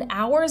spend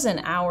hours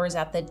and hours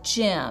at the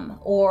gym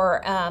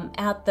or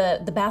at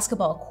the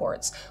basketball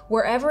courts,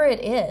 wherever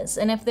it is.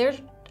 And if they're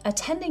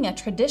attending a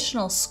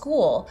traditional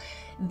school,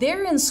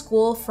 they're in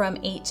school from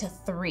 8 to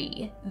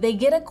 3. They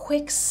get a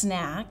quick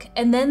snack,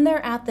 and then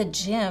they're at the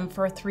gym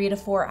for 3 to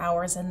 4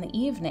 hours in the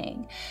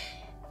evening.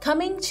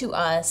 Coming to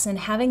us and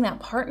having that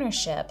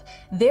partnership,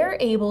 they're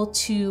able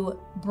to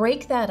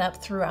break that up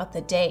throughout the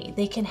day.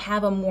 They can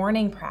have a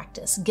morning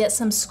practice, get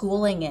some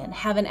schooling in,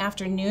 have an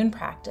afternoon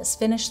practice,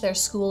 finish their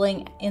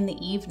schooling in the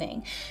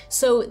evening.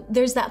 So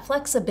there's that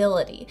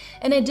flexibility.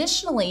 And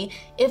additionally,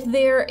 if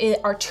there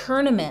are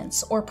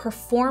tournaments or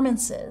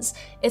performances,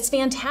 it's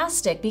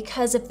fantastic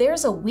because if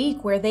there's a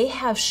week where they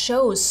have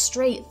shows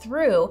straight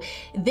through,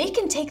 they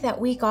can take that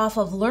week off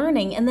of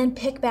learning and then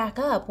pick back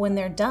up when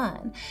they're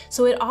done.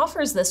 So it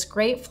offers this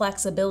great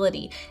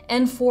flexibility.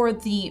 And for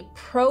the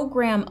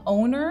program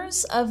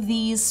owners of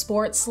these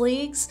sports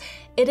leagues,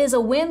 it is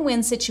a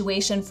win-win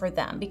situation for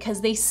them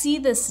because they see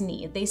this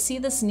need. They see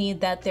this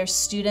need that their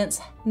students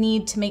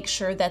need to make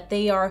sure that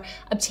they are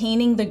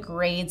obtaining the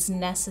grades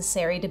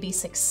necessary to be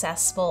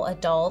successful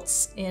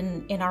adults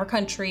in our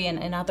country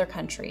and in other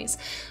countries.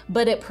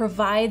 But it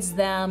provides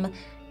them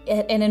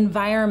an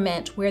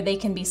environment where they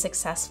can be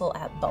successful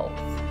at both.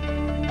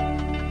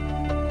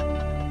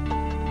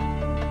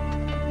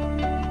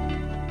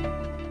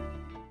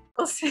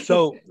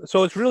 So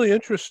it's really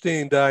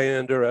interesting,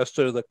 Diane,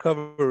 Diresta, the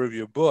cover of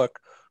your book,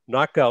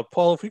 Knockout.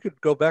 Paul, if we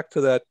could go back to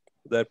that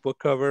book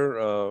cover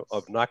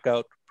of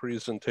Knockout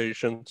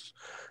presentations,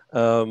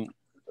 the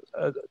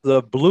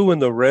blue and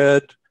the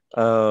red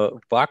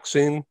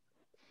boxing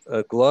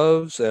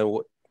gloves, and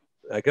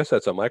I guess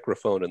that's a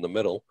microphone in the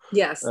middle.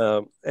 Yes.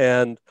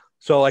 And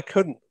so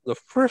the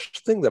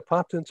first thing that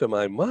popped into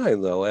my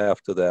mind, though,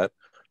 after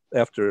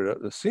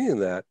seeing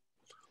that,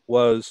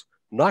 was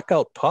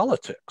knockout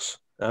politics.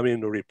 I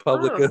mean, the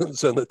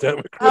Republicans and the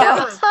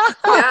Democrats.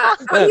 Yeah.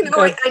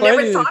 I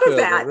never thought of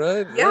that.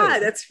 Right? Yeah,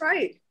 that's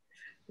right.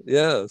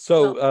 Yeah.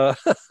 So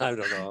I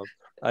don't know.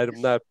 I'm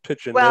not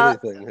pitching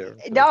anything here.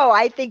 No,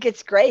 I think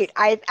it's great.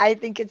 I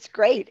think it's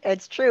great.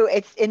 It's true.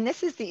 And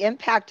this is the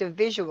impact of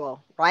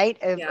visual,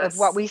 right? Of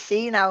what we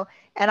see now.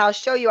 And I'll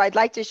show you. I'd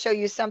like to show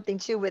you something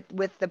too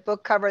with the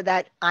book cover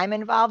that I'm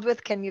involved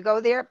with. Can you go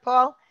there,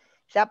 Paul?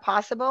 Is that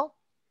possible?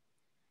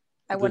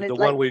 The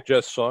one we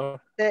just saw?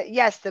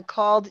 The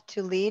Called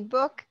to Lead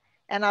book.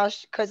 And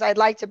because I'd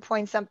like to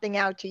point something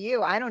out to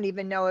you. I don't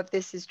even know if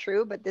this is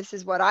true, but this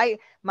is what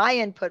my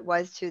input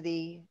was to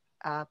the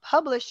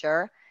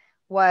publisher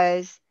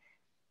was,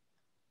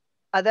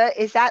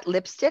 is that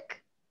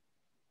lipstick?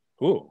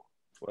 Ooh,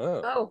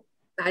 wow. Oh,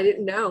 I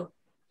didn't know.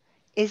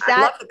 I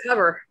love the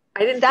cover.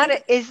 I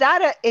didn't is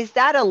that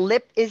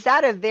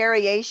a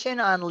variation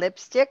on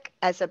lipstick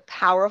as a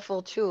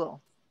powerful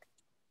tool?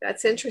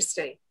 That's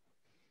interesting.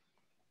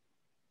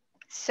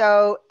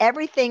 So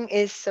everything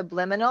is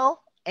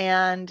subliminal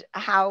and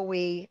how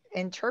we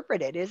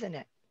interpret it, isn't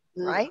it?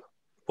 Right?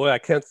 Boy, I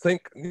can't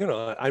think,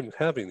 I'm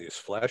having these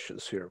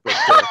flashes here, but,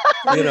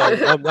 I'm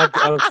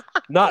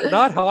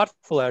not hot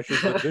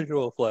flashes, but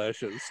visual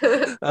flashes.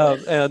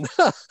 And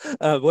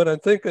when I'm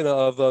thinking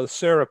of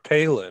Sarah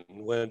Palin,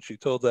 when she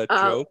told that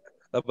joke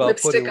about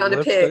lipstick putting on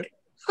a pig.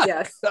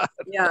 Yes.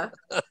 Yeah.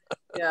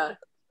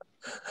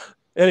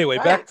 Anyway,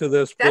 back to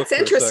this book. That's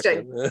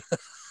interesting.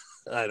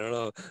 I don't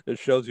know. It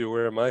shows you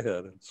where my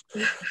head is.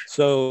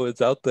 So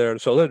it's out there.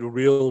 So let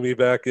reel me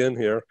back in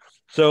here.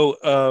 So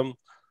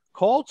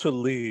call to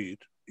lead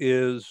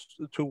is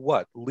to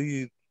what?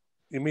 Lead?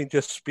 You mean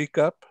just speak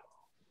up?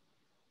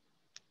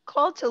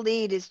 call to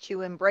lead is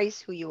to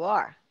embrace who you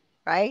are,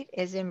 right?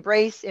 Is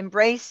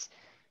embrace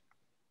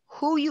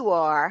who you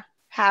are,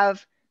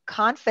 have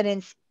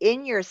confidence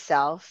in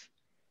yourself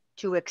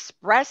to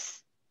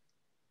express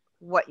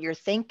what you're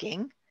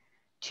thinking,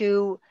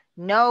 to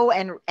know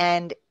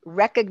and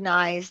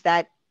recognize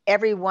that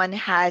everyone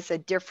has a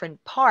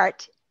different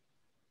part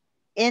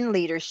in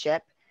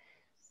leadership.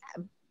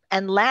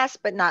 And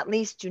last but not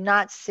least, do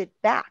not sit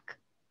back.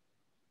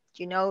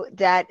 You know,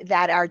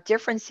 that our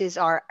differences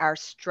are our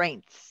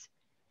strengths.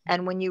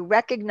 And when you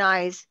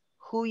recognize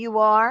who you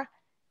are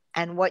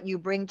and what you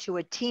bring to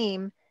a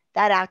team,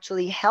 that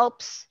actually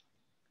helps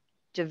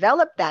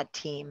develop that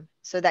team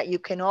so that you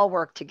can all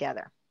work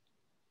together.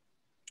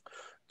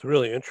 It's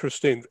really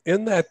interesting.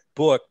 In that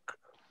book,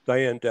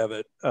 Diane,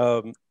 Devitt,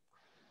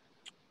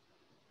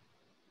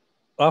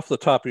 off the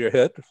top of your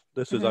head,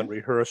 this is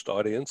unrehearsed,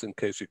 audience, in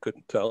case you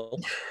couldn't tell.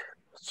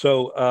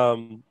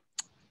 So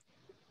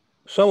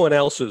someone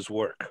else's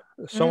work,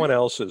 someone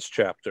else's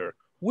chapter,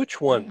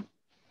 which one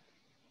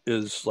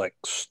is like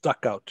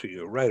stuck out to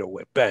you right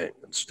away, bang,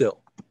 and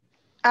still?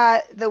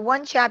 The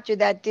one chapter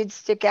that did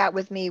stick out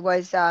with me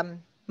was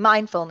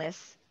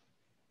mindfulness,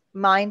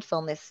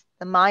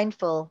 the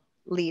mindful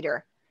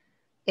leader,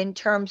 in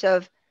terms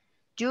of,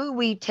 do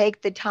we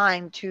take the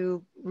time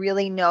to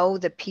really know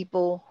the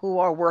people who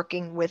are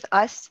working with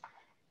us?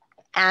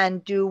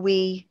 And do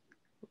we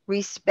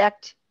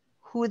respect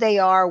who they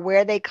are,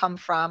 where they come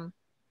from,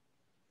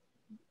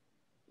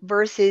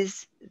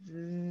 versus,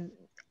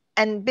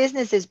 and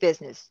business is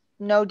business,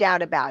 no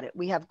doubt about it.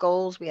 We have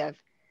goals, we have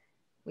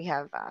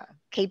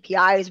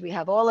KPIs, we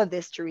have all of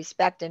this to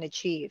respect and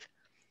achieve.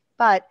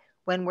 But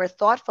when we're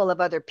thoughtful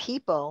of other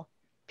people,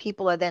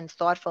 people are then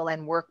thoughtful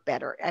and work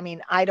better. I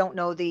mean, I don't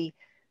know the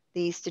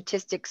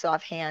statistics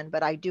offhand,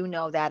 but I do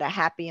know that a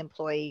happy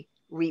employee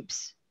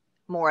reaps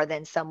more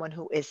than someone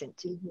who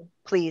isn't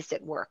pleased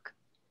at work.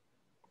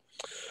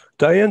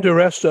 Diane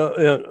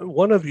Diresta,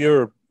 one of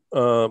your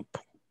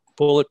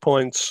bullet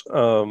points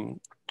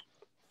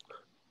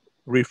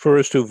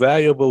refers to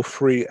valuable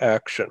free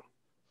action.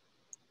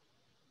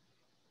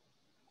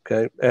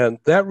 Okay, and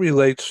that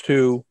relates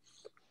to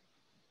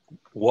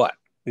what?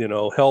 You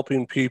know,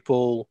 helping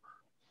people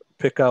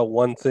pick out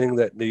one thing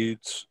that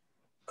needs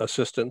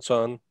assistance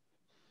on?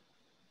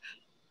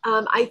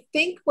 I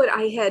think what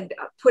I had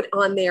put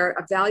on there,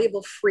 a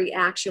valuable free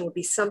action, would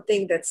be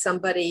something that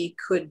somebody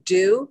could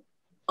do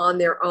on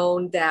their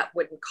own that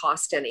wouldn't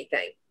cost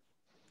anything.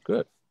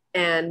 Good.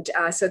 And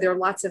so there are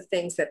lots of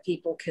things that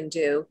people can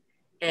do.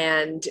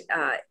 And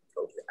I'm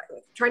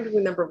trying to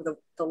remember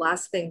the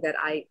last thing that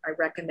I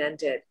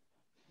recommended.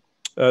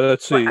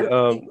 Let's see.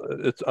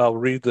 I'll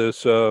read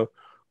this.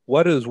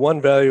 What is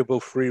one valuable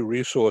free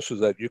resources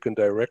that you can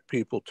direct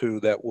people to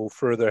that will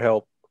further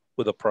help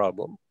with a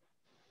problem?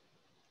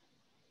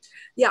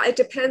 Yeah, it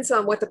depends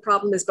on what the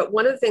problem is. But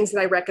one of the things that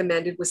I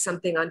recommended was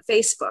something on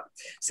Facebook.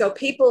 So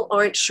people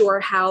aren't sure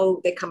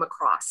how they come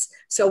across.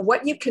 So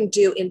what you can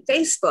do in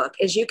Facebook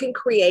is you can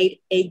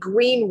create a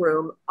green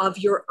room of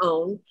your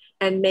own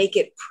and make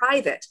it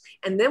private.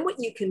 And then what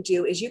you can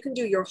do is you can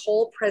do your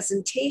whole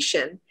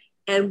presentation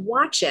and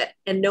watch it,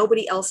 and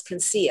nobody else can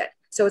see it.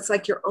 So it's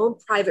like your own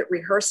private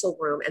rehearsal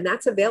room, and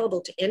that's available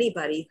to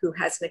anybody who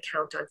has an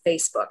account on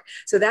Facebook.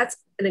 So that's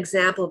an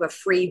example of a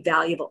free,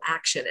 valuable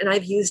action. And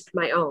I've used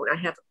my own. I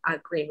have a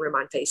green room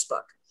on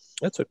Facebook.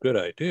 That's a good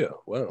idea.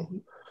 Wow.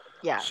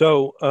 Yeah.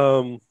 So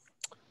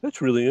that's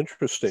really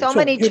interesting. So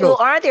many tools.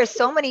 Aren't there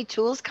so many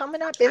tools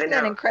coming up? Isn't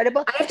that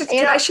incredible? I have to,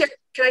 can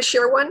I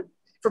share one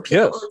for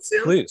people on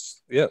Zoom?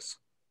 Please. Yes.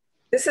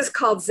 This is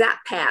called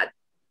ZapPad.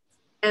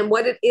 And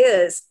what it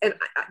is, and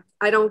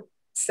I don't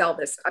sell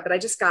this, but I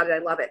just got it. I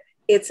love it.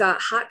 It's a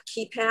hot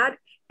keypad.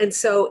 And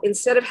so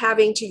instead of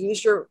having to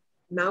use your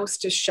mouse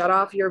to shut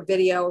off your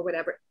video or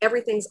whatever,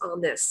 everything's on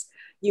this.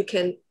 You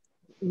can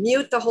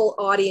mute the whole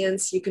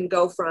audience. You can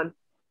go from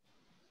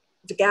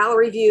the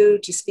gallery view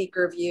to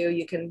speaker view.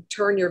 You can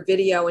turn your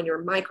video and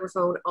your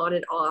microphone on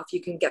and off. You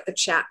can get the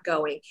chat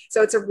going.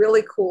 So it's a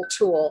really cool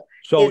tool.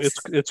 So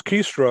it's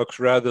keystrokes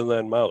rather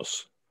than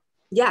mouse.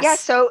 Yes. Yeah.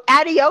 So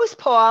adios,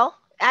 Paul.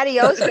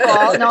 Adios,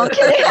 Paul. No, I'm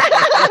kidding.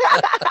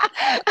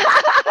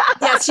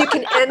 Yes, you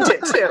can end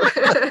it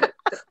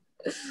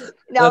too.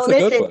 No,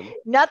 listen,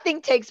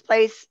 nothing takes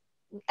place.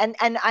 And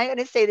I'm going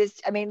to say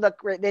this. I mean, look,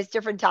 there's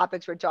different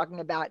topics we're talking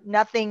about.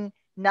 Nothing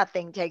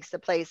takes the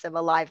place of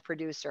a live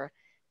producer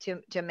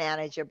to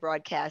manage a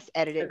broadcast,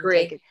 edit it, and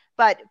take it.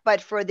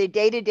 But for the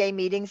day-to-day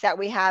meetings that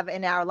we have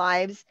in our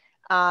lives,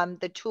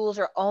 the tools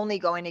are only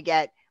going to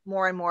get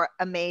more and more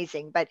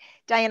amazing. But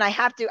Diane, I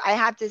have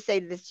to say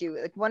this to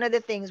you. Like, one of the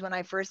things when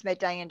I first met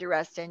Diane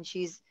Diresta, and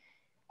she's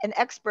an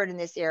expert in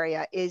this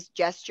area, is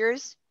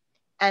gestures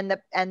and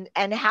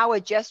how a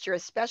gesture,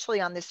 especially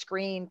on the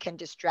screen, can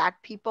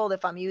distract people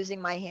if I'm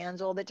using my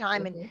hands all the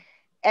time. And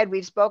Ed,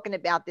 we've spoken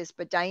about this,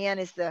 but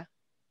Diane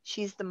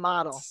she's the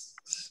model.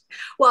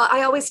 Well,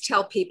 I always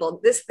tell people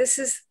this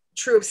is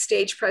true of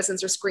stage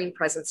presence or screen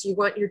presence. You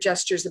want your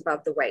gestures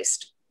above the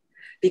waist.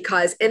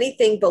 because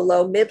anything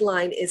below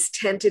midline is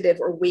tentative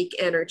or weak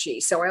energy.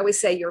 So I always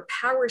say your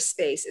power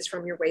space is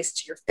from your waist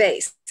to your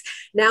face.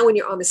 Now, when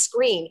you're on the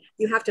screen,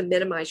 you have to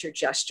minimize your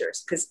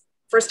gestures because,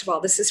 first of all,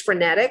 this is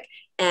frenetic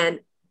and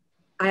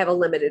I have a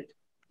limited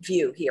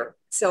view here.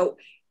 So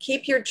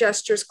keep your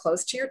gestures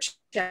close to your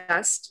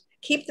chest,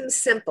 keep them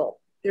simple.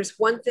 There's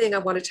one thing I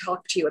want to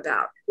talk to you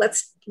about.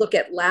 Let's look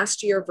at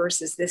last year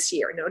versus this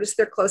year. Notice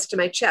they're close to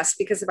my chest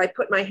because if I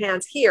put my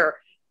hands here,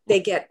 they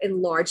get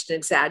enlarged and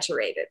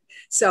exaggerated.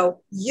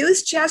 So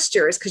use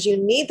gestures because you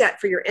need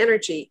that for your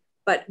energy,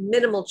 but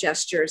minimal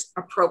gestures,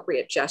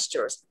 appropriate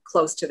gestures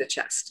close to the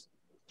chest.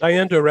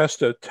 Diane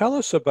Diresta, tell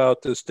us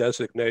about this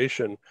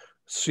designation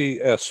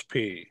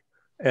CSP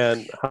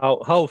and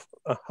how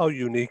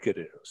unique it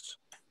is.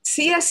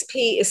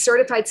 CSP is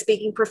Certified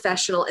Speaking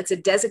Professional. It's a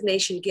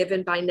designation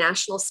given by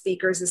National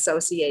Speakers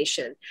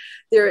Association.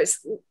 There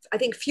is, I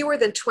think, fewer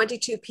than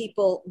 22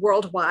 people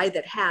worldwide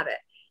that have it.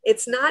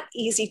 It's not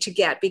easy to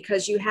get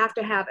because you have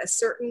to have a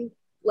certain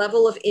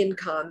level of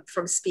income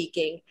from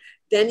speaking.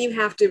 Then you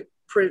have to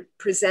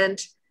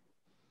present,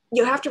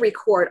 you have to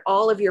record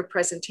all of your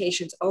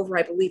presentations over,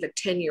 I believe, a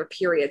 10-year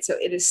period. So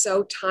it is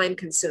so time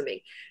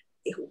consuming.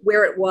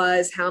 Where it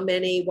was, how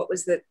many, what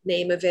was the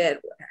name of it,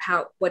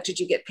 what did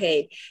you get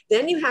paid?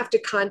 Then you have to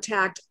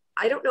contact,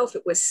 I don't know if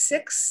it was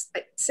six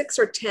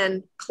or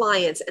 10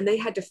 clients, and they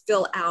had to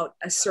fill out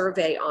a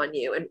survey on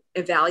you and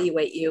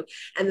evaluate you.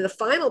 And the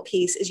final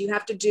piece is you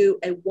have to do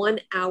a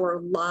 1-hour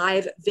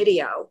live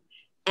video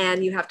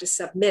and you have to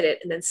submit it.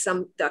 And then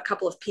a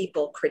couple of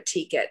people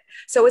critique it.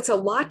 So it's a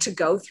lot to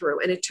go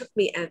through. And it took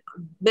me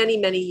many,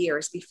 many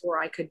years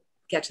before I could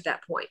get to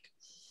that point.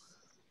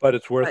 But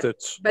it's worth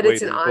its But weight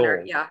it's an in honor.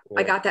 gold. Yeah.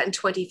 I got that in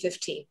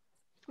 2015.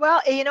 Well,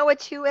 you know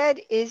what too, Ed,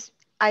 is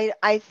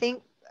I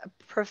think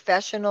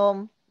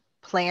professional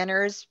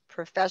planners,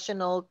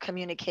 professional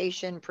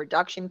communication,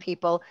 production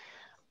people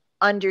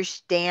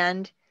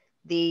understand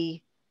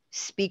the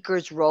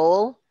speaker's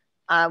role.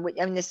 I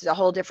mean, this is a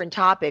whole different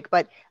topic,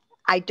 but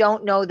I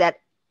don't know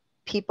that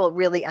people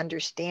really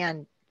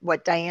understand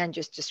what Diane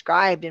just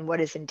described and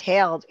what is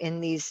entailed in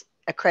these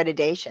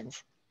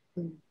accreditations.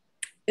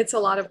 It's a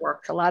lot of work.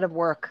 It's a lot of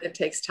work. It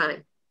takes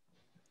time.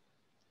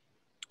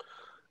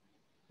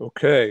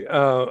 Okay.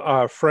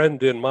 Our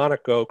friend in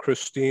Monaco,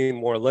 Christine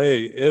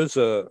Morlaix, is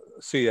a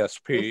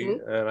CSP,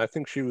 and I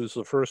think she was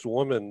the first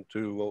woman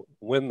to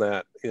win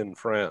that in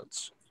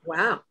France.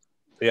 Wow.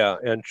 Yeah,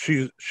 and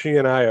she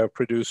and I are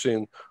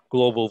producing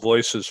Global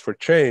Voices for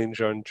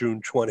Change on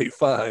June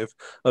 25,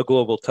 a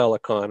global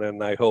telecon,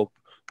 and I hope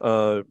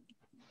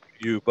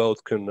you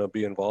both can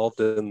be involved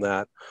in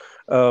that.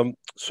 Diane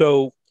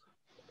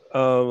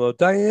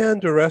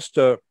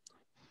Diresta,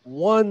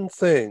 one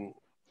thing,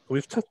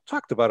 we've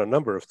talked about a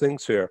number of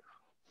things here.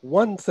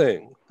 One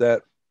thing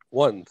that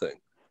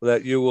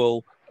you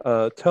will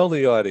tell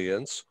the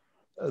audience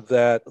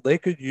that they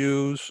could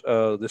use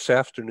this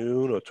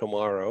afternoon or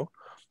tomorrow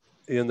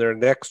in their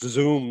next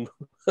Zoom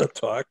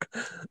talk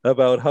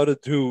about how to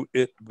do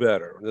it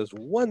better. There's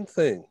one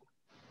thing.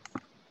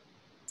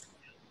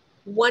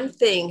 One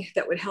thing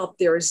that would help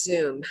their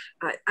Zoom,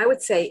 I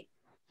would say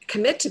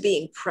commit to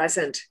being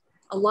present.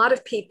 A lot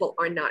of people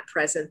are not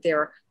present.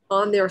 They're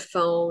on their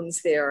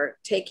phones, they're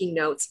taking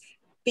notes.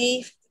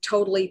 Be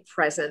totally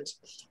present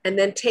and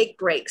then take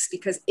breaks,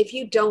 because if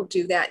you don't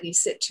do that and you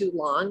sit too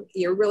long,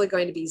 you're really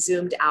going to be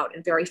zoomed out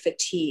and very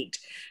fatigued.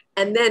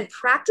 And then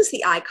practice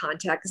the eye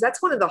contact, because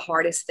that's one of the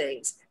hardest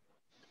things.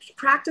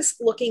 Practice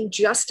looking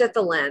just at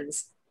the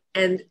lens,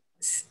 and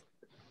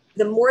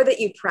the more that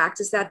you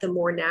practice that, the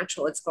more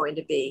natural it's going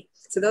to be.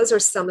 So those are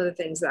some of the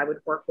things that I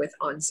would work with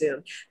on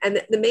Zoom.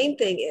 And the main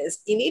thing is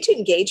you need to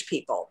engage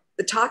people.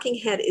 The talking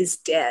head is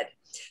dead.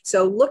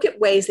 So look at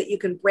ways that you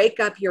can break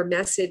up your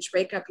message,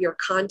 break up your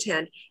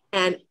content,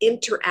 and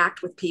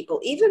interact with people.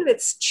 Even if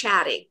it's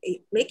chatting,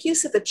 make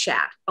use of the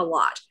chat a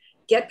lot.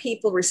 Get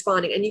people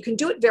responding, and you can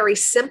do it very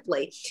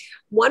simply.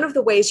 One of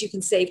the ways you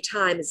can save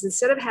time is,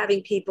 instead of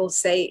having people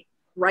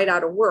write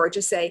out a word,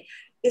 just say,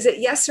 is it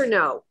yes or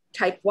no?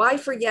 Type Y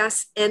for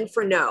yes, N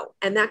for no.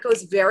 And that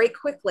goes very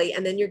quickly.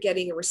 And then you're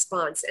getting a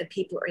response and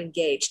people are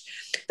engaged.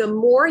 The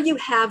more you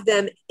have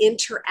them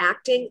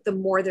interacting, the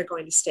more they're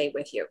going to stay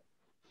with you.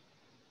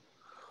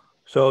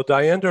 So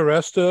Diane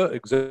Diresta,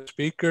 executive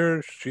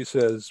speaker, she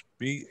says,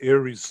 be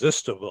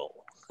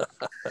irresistible.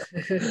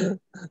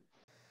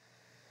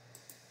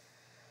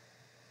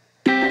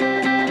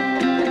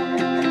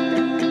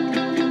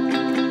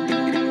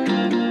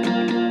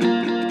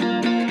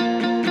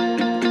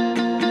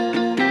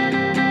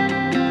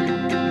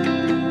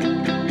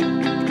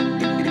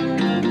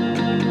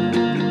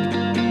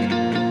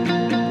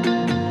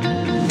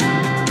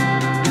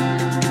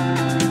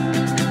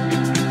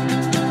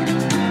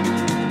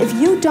 If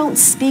you don't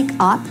speak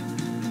up,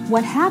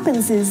 what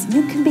happens is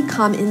you can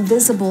become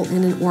invisible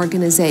in an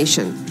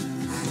organization.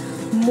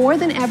 More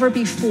than ever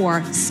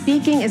before,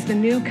 speaking is the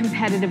new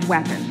competitive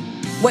weapon.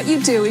 what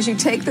you do is you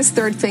take this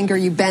third finger,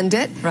 you bend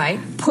it. Right.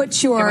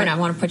 Put your... I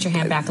want to put your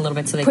hand back a little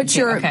bit so they put can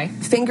your okay.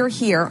 finger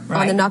here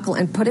on the knuckle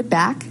and put it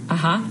back.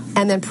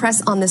 And then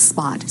press on this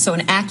spot. So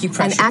an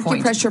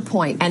acupressure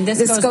point. And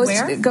this goes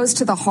where? It goes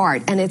to the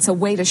heart, and it's a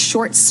way to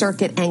short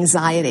circuit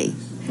anxiety.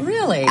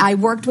 Really? I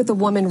worked with a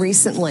woman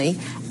recently,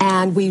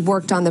 and we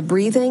worked on the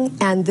breathing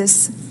and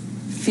this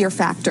fear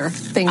factor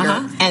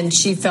finger. And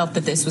she felt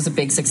that this was a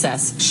big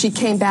success. She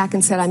came back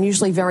and said, I'm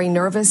usually very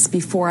nervous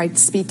before I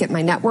speak at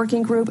my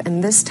networking group,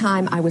 and this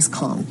time I was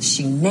calm.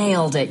 She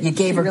nailed it. You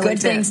gave her really good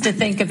things to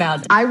think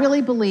about. I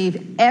really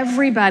believe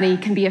everybody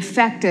can be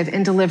effective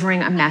in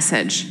delivering a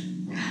message.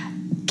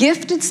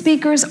 Gifted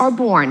speakers are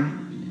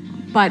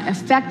born, but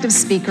effective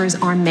speakers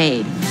are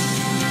made.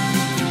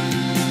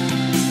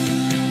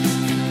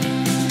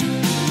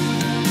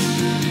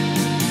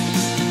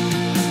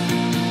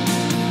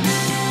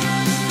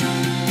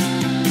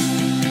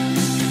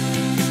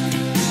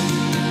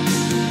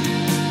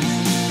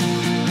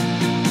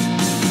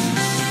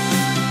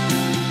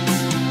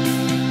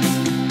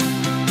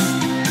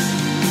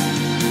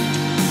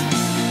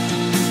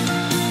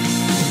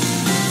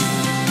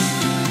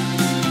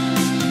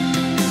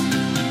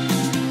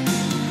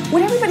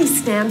 Would everybody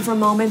stand for a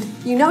moment?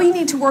 You know you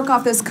need to work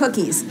off those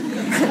cookies.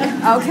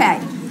 Okay.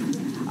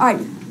 All right.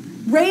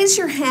 Raise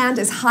your hand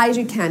as high as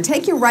you can.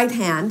 Take your right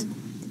hand.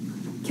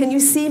 Can you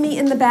see me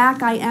in the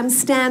back? I am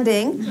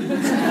standing.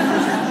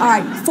 All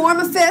right. Form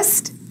a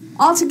fist.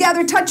 All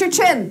together, touch your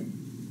chin.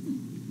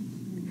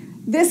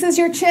 This is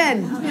your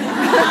chin.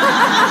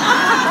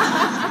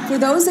 For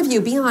those of you,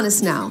 be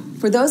honest now.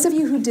 For those of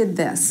you who did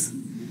this,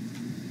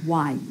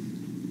 why?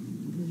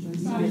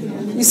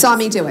 You saw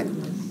me do it.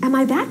 Am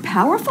I that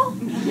powerful?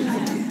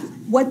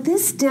 What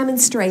this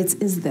demonstrates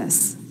is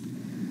this.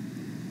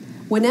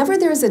 Whenever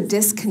there's a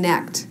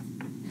disconnect,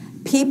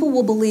 people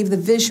will believe the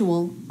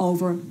visual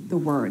over the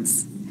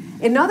words.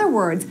 In other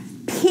words,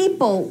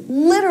 people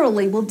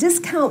literally will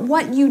discount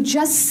what you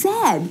just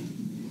said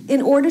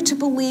in order to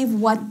believe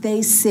what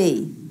they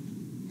see.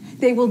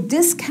 They will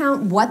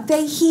discount what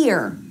they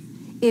hear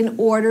in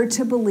order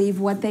to believe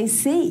what they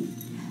see.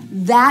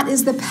 That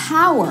is the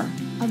power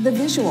of the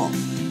visual.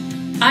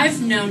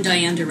 I've known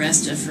Diane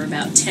Diresta for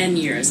about 10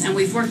 years, and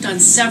we've worked on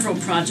several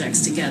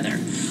projects together.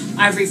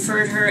 I've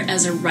referred her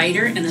as a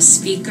writer and a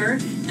speaker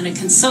and a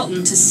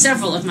consultant to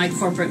several of my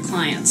corporate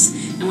clients.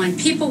 And when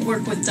people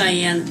work with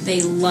Diane,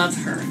 they love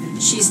her.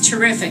 She's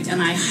terrific,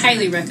 and I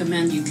highly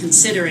recommend you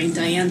considering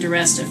Diane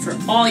Diresta for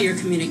all your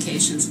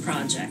communications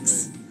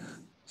projects.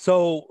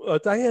 So,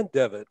 Diane,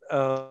 Devitt,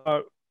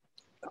 are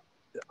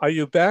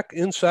you back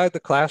inside the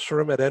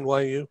classroom at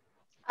NYU?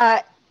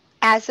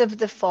 As of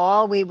the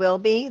fall, we will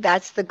be.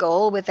 That's the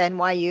goal with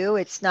NYU.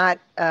 It's not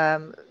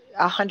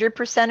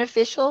 100%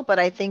 official, but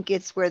I think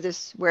it's where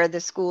the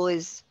school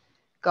is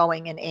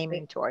going and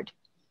aiming toward.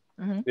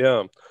 Mm-hmm.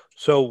 Yeah.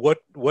 So what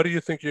do you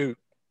think your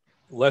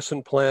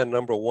lesson plan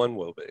number one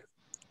will be?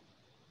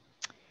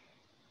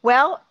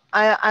 Well,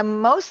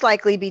 I'm most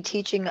likely be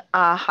teaching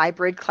a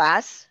hybrid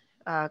class,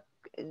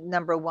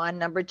 number one.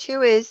 Number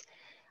two is,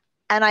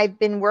 and I've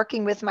been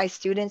working with my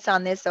students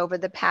on this over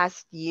the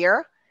past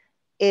year,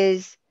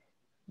 is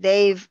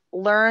they've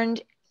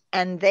learned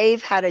and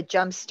they've had a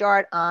jump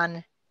start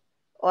on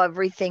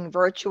everything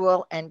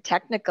virtual and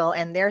technical,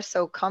 and they're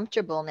so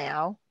comfortable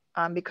now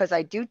because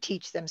I do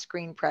teach them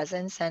screen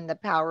presence and the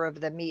power of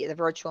the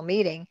virtual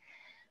meeting.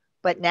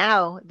 But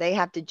now they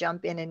have to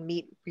jump in and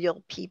meet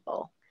real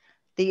people.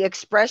 The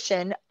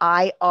expression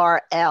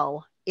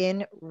IRL,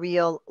 in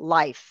real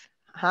life,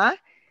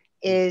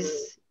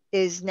 is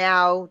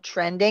now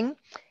trending,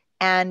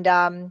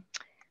 and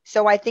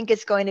so I think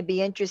it's going to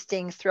be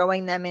interesting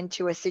throwing them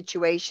into a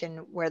situation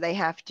where they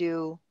have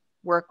to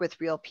work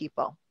with real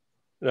people.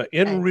 Now,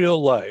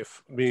 real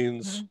life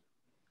means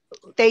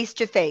face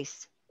to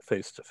face.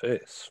 Face to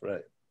face,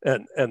 right?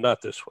 And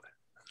not this way.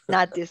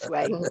 Not this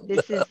way.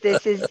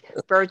 This is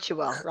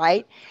virtual,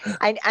 right?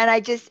 And I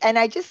just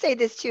say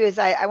this too, is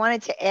I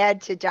wanted to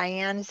add to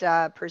Diane's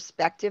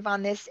perspective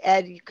on this,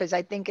 Ed, because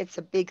I think it's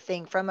a big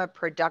thing from a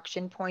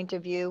production point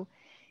of view.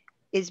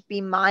 Is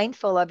be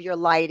mindful of your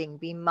lighting,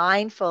 be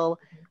mindful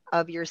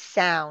of your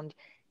sound.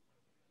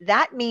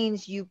 That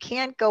means you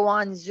can't go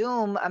on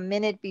Zoom a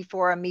minute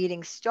before a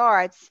meeting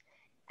starts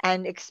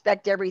and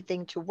expect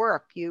everything to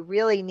work. You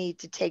really need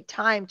to take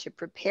time to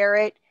prepare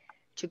it,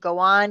 to go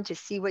on, to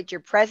see what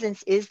your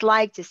presence is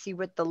like, to see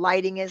what the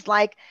lighting is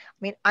like. I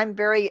mean, I'm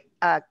very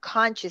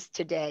conscious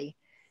today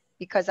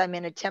because I'm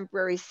in a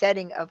temporary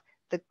setting of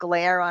the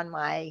glare on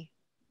my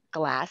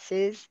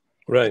glasses.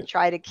 Right.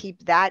 Try to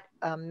keep that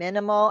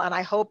minimal, and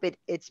I hope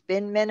it's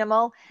been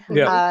minimal.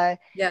 Yeah.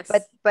 Yes.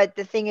 But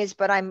the thing is,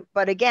 but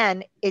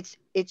again, it's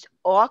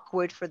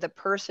awkward for the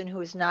person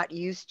who is not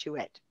used to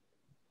it.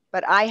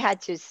 But I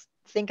had to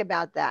think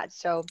about that.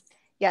 So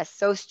yes.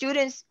 So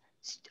students,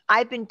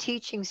 I've been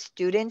teaching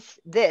students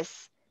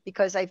this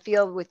because I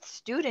feel with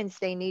students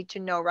they need to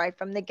know right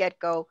from the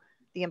get-go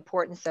the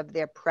importance of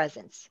their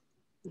presence.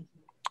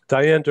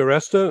 Diane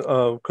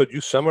Diresta, could you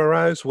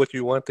summarize what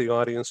you want the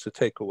audience to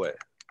take away?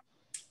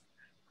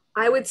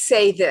 I would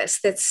say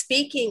this, that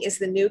speaking is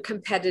the new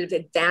competitive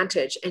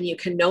advantage, and you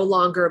can no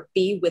longer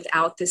be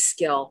without this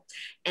skill.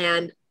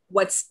 And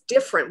what's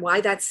different,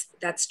 why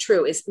that's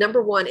true, is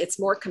number one, it's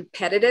more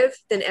competitive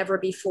than ever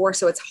before.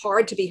 So it's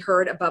hard to be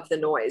heard above the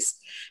noise.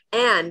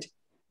 And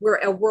we're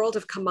a world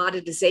of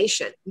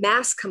commoditization,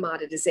 mass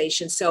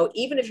commoditization. So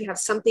even if you have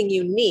something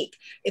unique,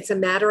 it's a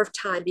matter of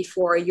time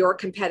before your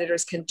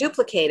competitors can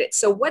duplicate it.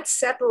 So what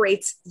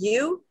separates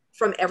you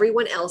from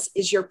everyone else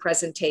is your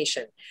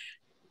presentation.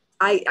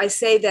 I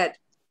say that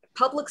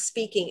public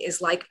speaking is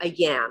like a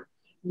yam.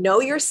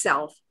 Know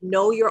yourself,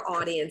 know your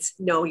audience,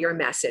 know your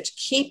message.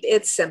 Keep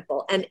it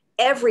simple, and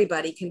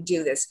everybody can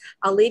do this.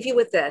 I'll leave you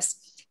with this.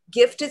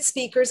 Gifted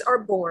speakers are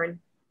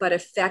born, but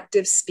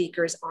effective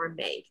speakers are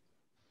made.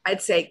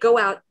 I'd say go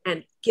out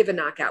and give a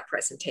knockout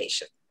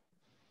presentation.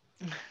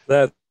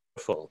 That's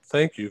wonderful.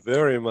 Thank you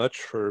very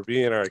much for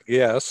being our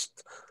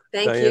guest.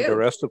 Thank Diane you.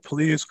 Diresta,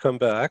 please come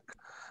back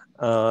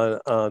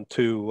on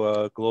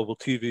to Global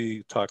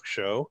TV Talk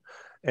Show.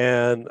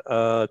 And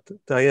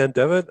Diane,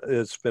 Devitt,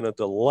 it's been a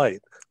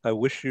delight. I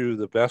wish you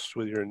the best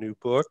with your new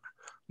book.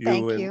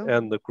 Thank you.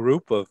 And the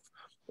group of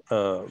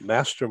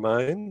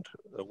mastermind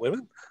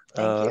women.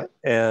 Thank you.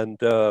 And,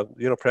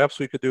 you know, perhaps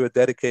we could do a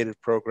dedicated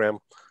program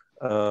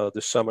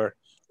this summer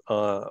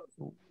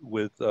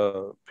with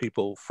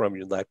people from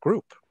that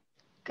group.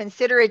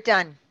 Consider it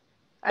done.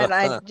 And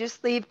I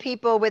just leave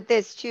people with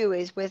this too,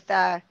 is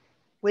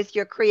with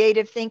your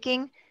creative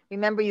thinking.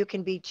 Remember, you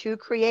can be too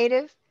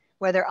creative,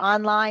 whether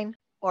online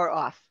or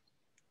off.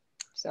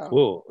 So.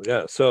 Cool.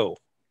 Yeah. So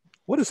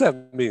what does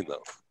that mean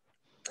though?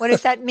 What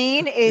does that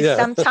mean is Yeah.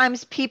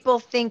 sometimes people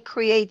think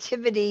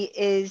creativity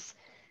is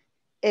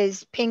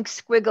pink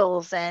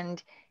squiggles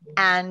and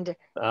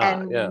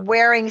yeah.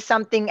 wearing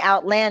something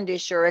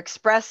outlandish or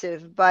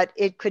expressive, but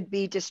it could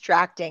be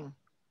distracting.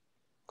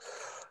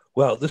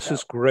 Well, this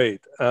is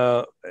great.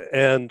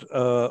 And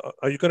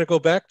are you going to go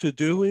back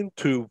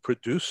to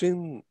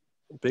producing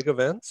big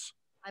events?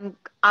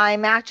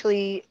 I'm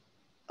actually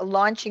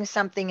launching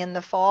something in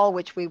the fall,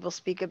 which we will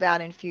speak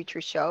about in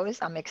future shows.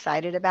 I'm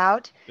excited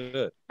about.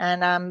 Good.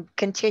 And I'm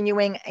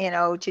continuing,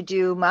 to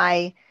do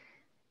my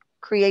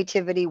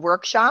creativity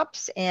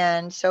workshops.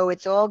 And so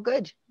it's all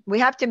good. We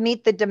have to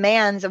meet the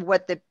demands of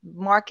what the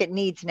market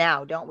needs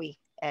now, don't we,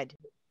 Ed?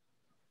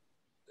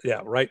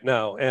 Yeah, right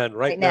now. And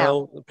right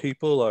now,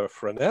 people are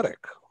frenetic.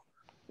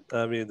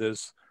 I mean,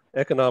 there's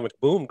economic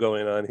boom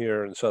going on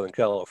here in Southern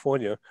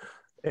California,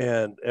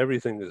 and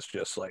everything is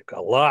just like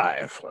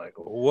alive, like,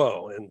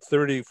 whoa. And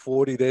 30,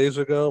 40 days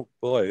ago,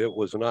 boy, it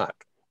was not.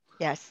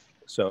 Yes.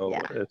 So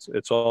yeah.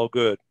 it's all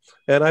good.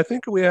 And I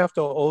think we have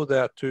to owe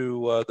that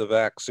to the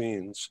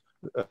vaccines.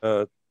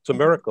 It's a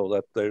miracle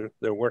that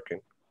they're working.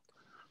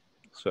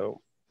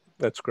 So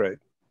that's great.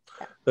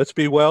 Let's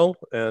be well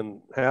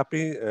and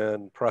happy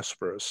and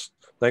prosperous.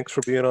 Thanks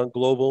for being on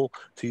Global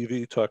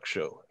TV Talk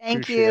Show.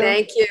 Thank Appreciate you. it.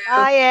 Thank you.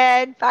 Bye,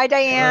 Ed. Bye,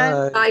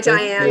 Diane. Bye,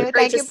 Diane. Great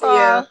Thank to you, see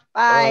Paul. you.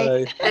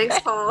 Bye. Thanks,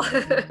 Paul.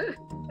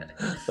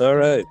 All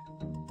right.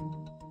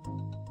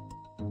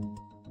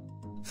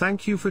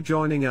 Thank you for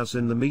joining us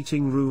in the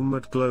meeting room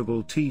at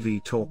Global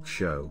TV Talk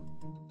Show.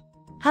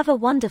 Have a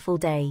wonderful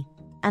day,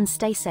 and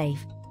stay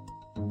safe.